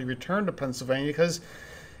finally returned to Pennsylvania, because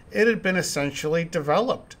it had been essentially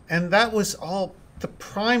developed. And that was all the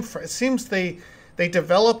prime. It seems they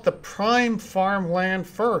developed the prime farmland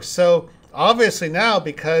first. So obviously now,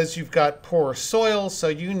 because you've got poor soil, so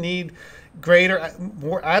you need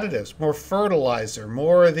more additives, more fertilizer,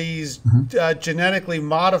 more of these genetically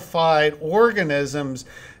modified organisms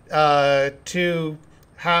to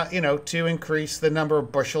increase the number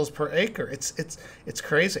of bushels per acre. It's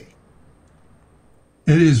crazy.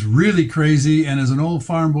 It is really crazy, and as an old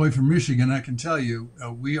farm boy from Michigan, I can tell you,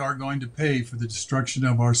 we are going to pay for the destruction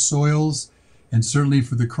of our soils, and certainly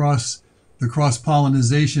for the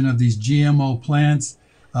cross-pollination of these GMO plants.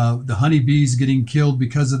 The honeybees getting killed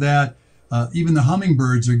because of that. Even the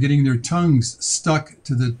hummingbirds are getting their tongues stuck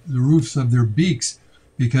to the roofs of their beaks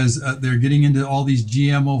because they're getting into all these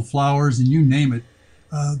GMO flowers, and you name it.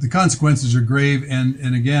 The consequences are grave,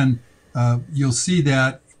 and again, you'll see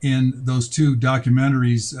that in those two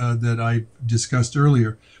documentaries that I discussed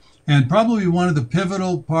earlier. And probably one of the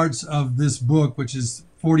pivotal parts of this book, which is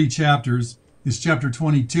 40 chapters, is chapter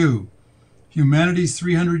 22, Humanity's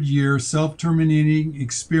 300-Year Self-Terminating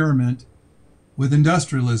Experiment with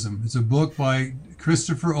Industrialism. It's a book by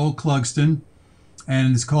Christopher O. Clugston,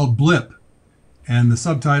 and it's called Blip. And the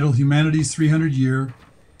subtitle, Humanity's 300-Year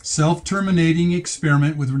Self-Terminating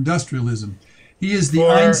Experiment with Industrialism. He is the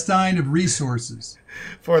Einstein of resources.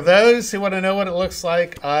 For those who want to know what it looks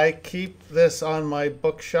like, I keep this on my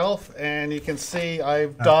bookshelf, and you can see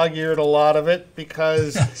I've dog-eared a lot of it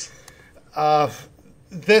because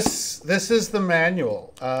this is the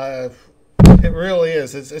manual. It really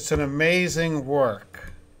is. It's an amazing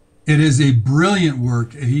work. It is a brilliant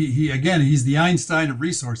work. He's the Einstein of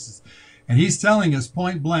resources, and he's telling us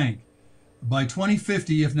point blank, by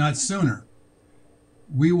 2050, if not sooner,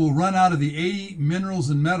 we will run out of the 80 minerals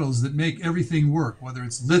and metals that make everything work, whether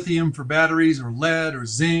it's lithium for batteries or lead or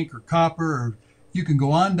zinc or copper, or you can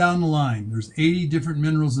go on down the line. There's 80 different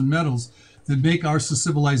minerals and metals that make our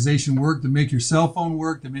civilization work, that make your cell phone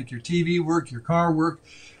work, that make your TV work, your car work,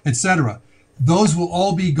 etc. Those will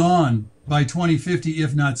all be gone by 2050,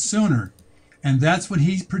 if not sooner. And that's what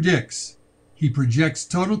he predicts. He projects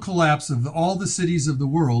total collapse of all the cities of the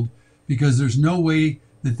world because there's no way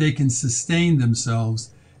that they can sustain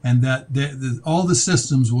themselves, and that all the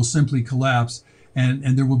systems will simply collapse,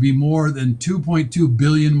 and there will be more than 2.2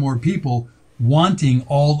 billion more people wanting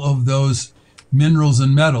all of those minerals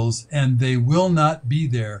and metals, and they will not be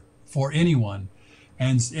there for anyone.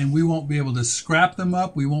 And we won't be able to scrap them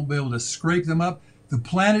up. We won't be able to scrape them up. The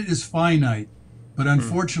planet is finite, but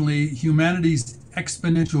unfortunately, humanity's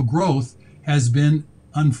exponential growth has been,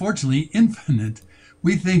 unfortunately, infinite.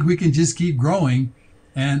 We think we can just keep growing.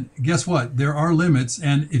 And guess what? There are limits.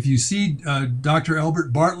 And if you see Dr.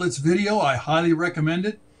 Albert Bartlett's video, I highly recommend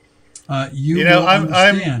it. You will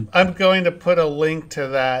understand. I'm going to put a link to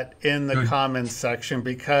that in the comments section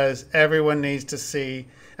because everyone needs to see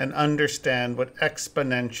and understand what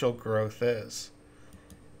exponential growth is.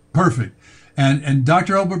 Perfect. And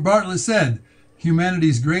Dr. Albert Bartlett said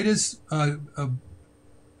humanity's greatest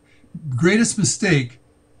mistake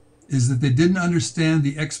is that they didn't understand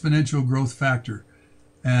the exponential growth factor.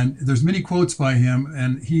 And there's many quotes by him,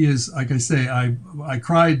 and he is, like I say, I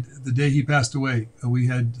cried the day he passed away. We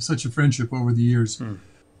had such a friendship over the years.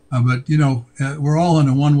 But, we're all on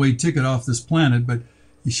a one-way ticket off this planet, but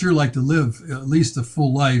you sure like to live at least a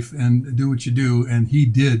full life and do what you do, and he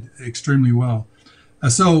did extremely well.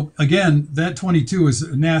 So, again, that 22 is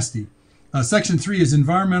nasty. Section 3 is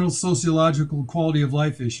environmental, sociological, quality of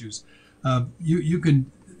life issues. You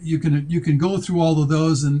can go through all of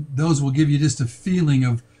those, and those will give you just a feeling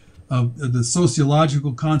of the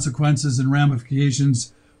sociological consequences and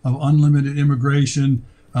ramifications of unlimited immigration,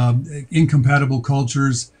 incompatible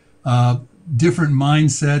cultures, different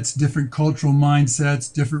mindsets, different cultural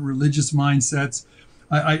mindsets, different religious mindsets.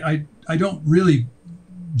 I don't really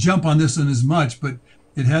jump on this one as much, but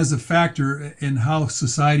it has a factor in how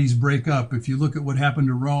societies break up. If you look at what happened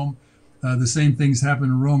to Rome, the same things happened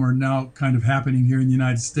in Rome are now kind of happening here in the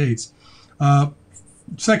United States.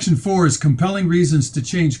 Section 4 is compelling reasons to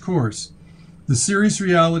change course. The serious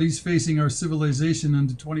realities facing our civilization in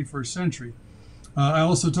the 21st century. I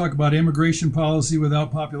also talk about immigration policy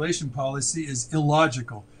without population policy is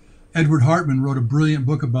illogical. Edward Hartman wrote a brilliant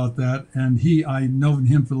book about that, and I've known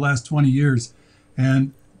him for the last 20 years,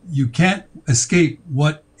 and you can't escape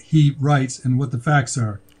what he writes and what the facts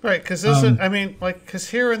are. Right, because because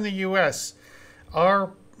here in the U.S., I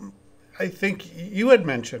think you had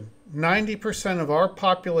mentioned 90% of our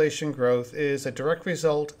population growth is a direct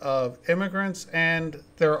result of immigrants and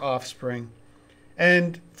their offspring,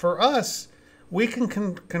 and for us, we can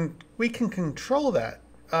control that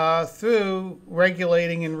through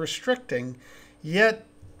regulating and restricting. Yet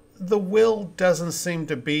the will doesn't seem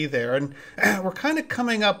to be there, and we're kind of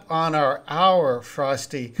coming up on our hour,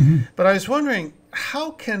 Frosty. Mm-hmm. But I was wondering,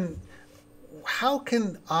 how can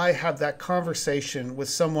I have that conversation with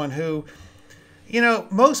someone who,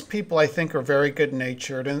 most people I think are very good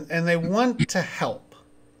natured and they want to help.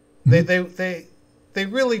 Mm-hmm. They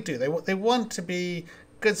really do. They want to be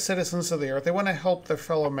good citizens of the earth. They want to help their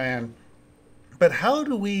fellow man. But how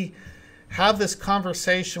do we have this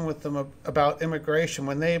conversation with them about immigration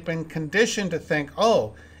when they've been conditioned to think,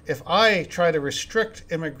 oh, if I try to restrict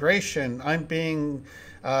immigration, I'm being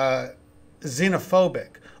xenophobic,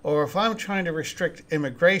 or if I'm trying to restrict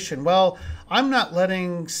immigration, well, I'm not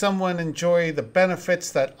letting someone enjoy the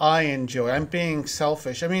benefits that I enjoy. I'm being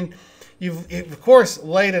selfish. I mean, you've of course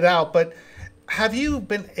laid it out, but have you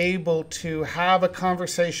been able to have a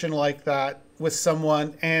conversation like that with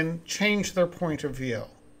someone and change their point of view?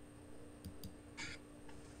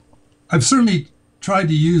 I've certainly tried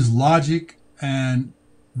to use logic and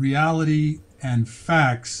reality and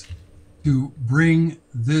facts to bring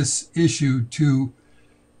this issue to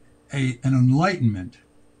an enlightenment.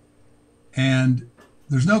 And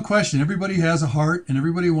there's no question, everybody has a heart and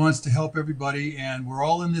everybody wants to help everybody, and we're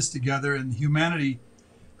all in this together, and humanity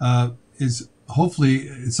is hopefully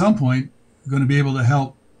at some point going to be able to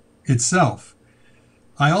help itself.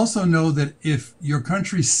 I also know that if your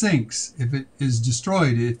country sinks, if it is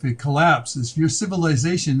destroyed, if it collapses, if your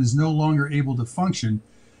civilization is no longer able to function,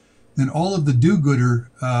 then all of the do-gooder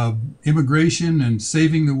immigration and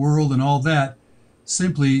saving the world and all that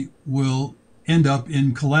simply will end up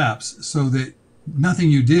in collapse, so that nothing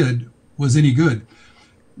you did was any good.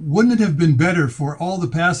 Wouldn't it have been better for all the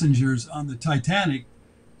passengers on the Titanic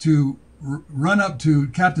to run up to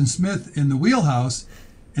Captain Smith in the wheelhouse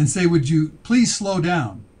and say, would you please slow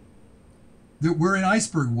down? That we're in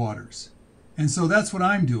iceberg waters. And so that's what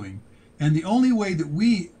I'm doing. And the only way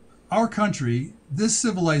that our country, this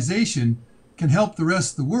civilization, can help the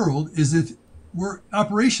rest of the world is if we're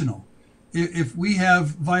operational, if we have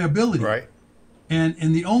viability. Right.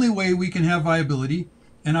 And the only way we can have viability,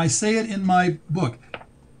 and I say it in my book,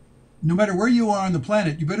 no matter where you are on the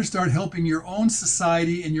planet, you better start helping your own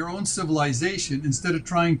society and your own civilization instead of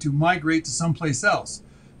trying to migrate to someplace else.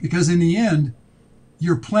 Because in the end,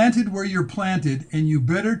 you're planted where you're planted, and you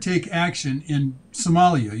better take action in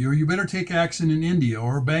Somalia, or you better take action in India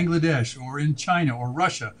or Bangladesh or in China or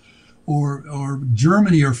Russia or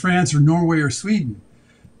Germany or France or Norway or Sweden.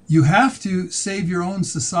 You have to save your own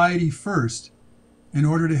society first in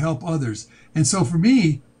order to help others. And so for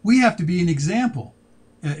me, we have to be an example.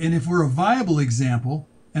 And if we're a viable example,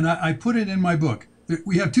 and I put it in my book,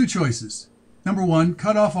 we have two choices. Number one,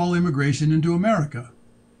 cut off all immigration into America.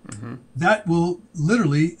 Mm-hmm. That will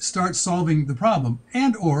literally start solving the problem.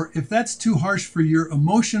 And or if that's too harsh for your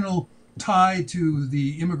emotional tie to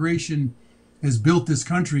the immigration has built this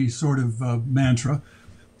country sort of mantra,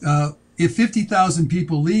 if 50,000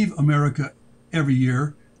 people leave America every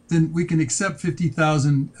year, then we can accept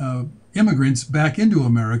 50,000 immigrants back into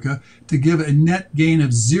America to give a net gain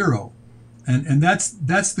of 0. And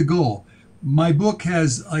that's the goal. My book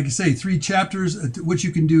has, like I say, 3 chapters, which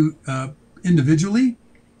you can do individually,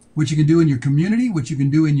 which you can do in your community, which you can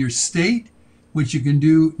do in your state, which you can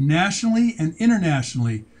do nationally and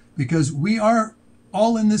internationally, because we are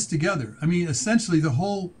all in this together. I mean, essentially the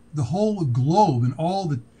whole globe and all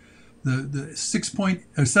the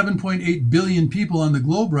 7.8 billion people on the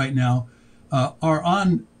globe right now are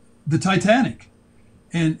on the Titanic.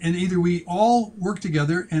 And either we all work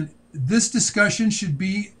together, and this discussion should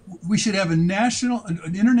be, we should have an international,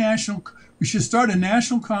 we should start a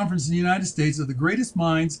national conference in the United States of the greatest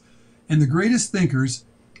minds and the greatest thinkers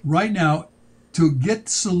right now to get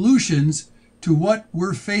solutions to what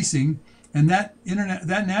we're facing. And that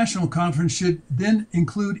national conference should then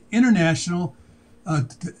include international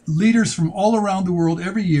leaders from all around the world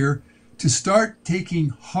every year to start taking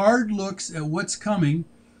hard looks at what's coming,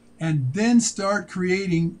 and then start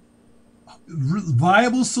creating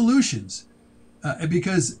viable solutions.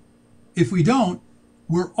 Because if we don't,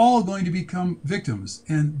 we're all going to become victims.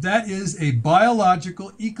 And that is a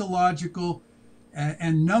biological, ecological,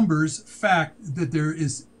 and numbers fact that there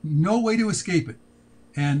is no way to escape it.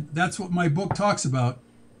 And that's what my book talks about.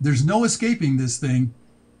 There's no escaping this thing,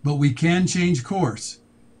 but we can change course.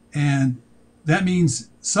 And that means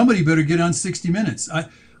somebody better get on 60 Minutes.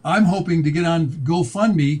 I'm hoping to get on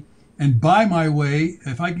GoFundMe and buy my way.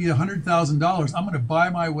 If I get $100,000, I'm going to buy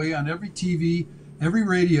my way on every TV, every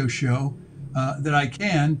radio show that I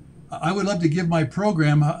can. I would love to give my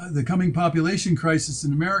program, The Coming Population Crisis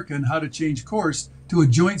in America and How to Change Course, to a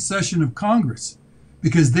joint session of Congress,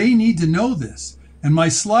 because they need to know this. And my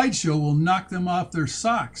slideshow will knock them off their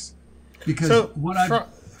socks. Because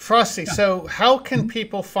Frosty, so how can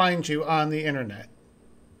people find you on the internet?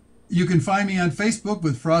 You can find me on Facebook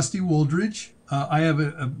with Frosty Wooldridge. I have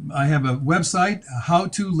a website,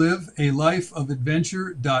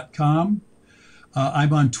 howtolivaalifeofadventure.com.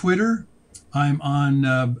 I'm on Twitter. I'm on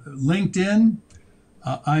LinkedIn.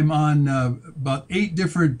 I'm on about 8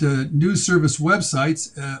 different news service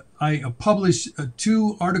websites. I publish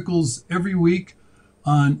 2 articles every week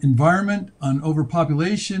on environment, on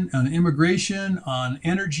overpopulation, on immigration, on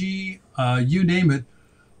energy, you name it.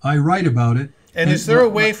 I write about it. And is there a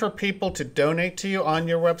way for people to donate to you on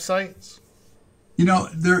your websites? You know,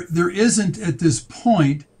 there isn't at this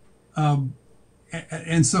point.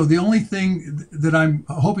 And so the only thing that I'm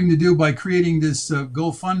hoping to do by creating this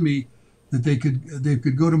GoFundMe, that they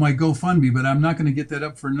could go to my GoFundMe, but I'm not going to get that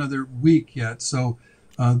up for another week yet. So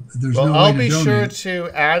there's no way to donate. I'll be sure to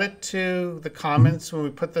add it to the comments when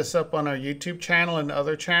we put this up on our YouTube channel and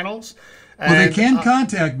other channels. Well, they can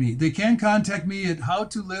contact me. They can contact me at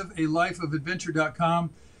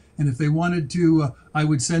howtolivaalifeofadventure.com. And if they wanted to, I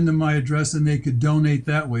would send them my address and they could donate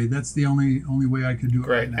that way. That's the only way I could do it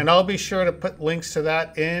right now. And I'll be sure to put links to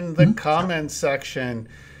that in the comments section.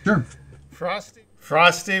 Sure.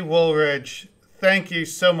 Frosty Wooldridge, thank you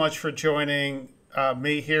so much for joining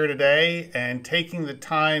me here today and taking the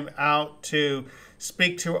time out to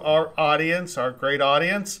speak to our audience, our great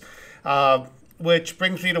audience, which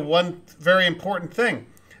brings me to one very important thing.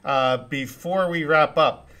 before we wrap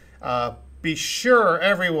up. Be sure,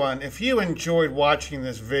 everyone, if you enjoyed watching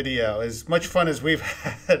this video, as much fun as we've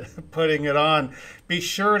had putting it on, be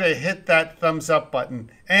sure to hit that thumbs up button.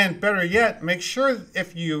 And better yet, make sure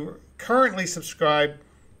if you currently subscribe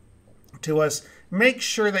to us, make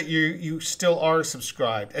sure that you still are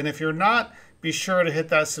subscribed. And if you're not, be sure to hit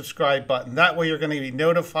that subscribe button. That way you're going to be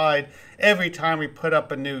notified every time we put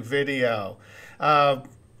up a new video.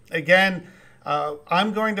 Again,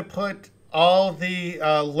 I'm going to put all the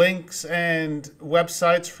links and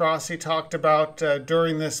websites Frosty talked about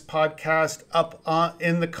during this podcast up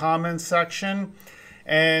in the comments section.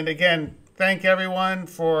 And again, thank everyone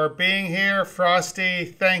for being here. Frosty,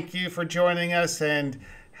 thank you for joining us, and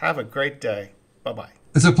have a great day. Bye-bye.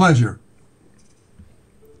 It's a pleasure.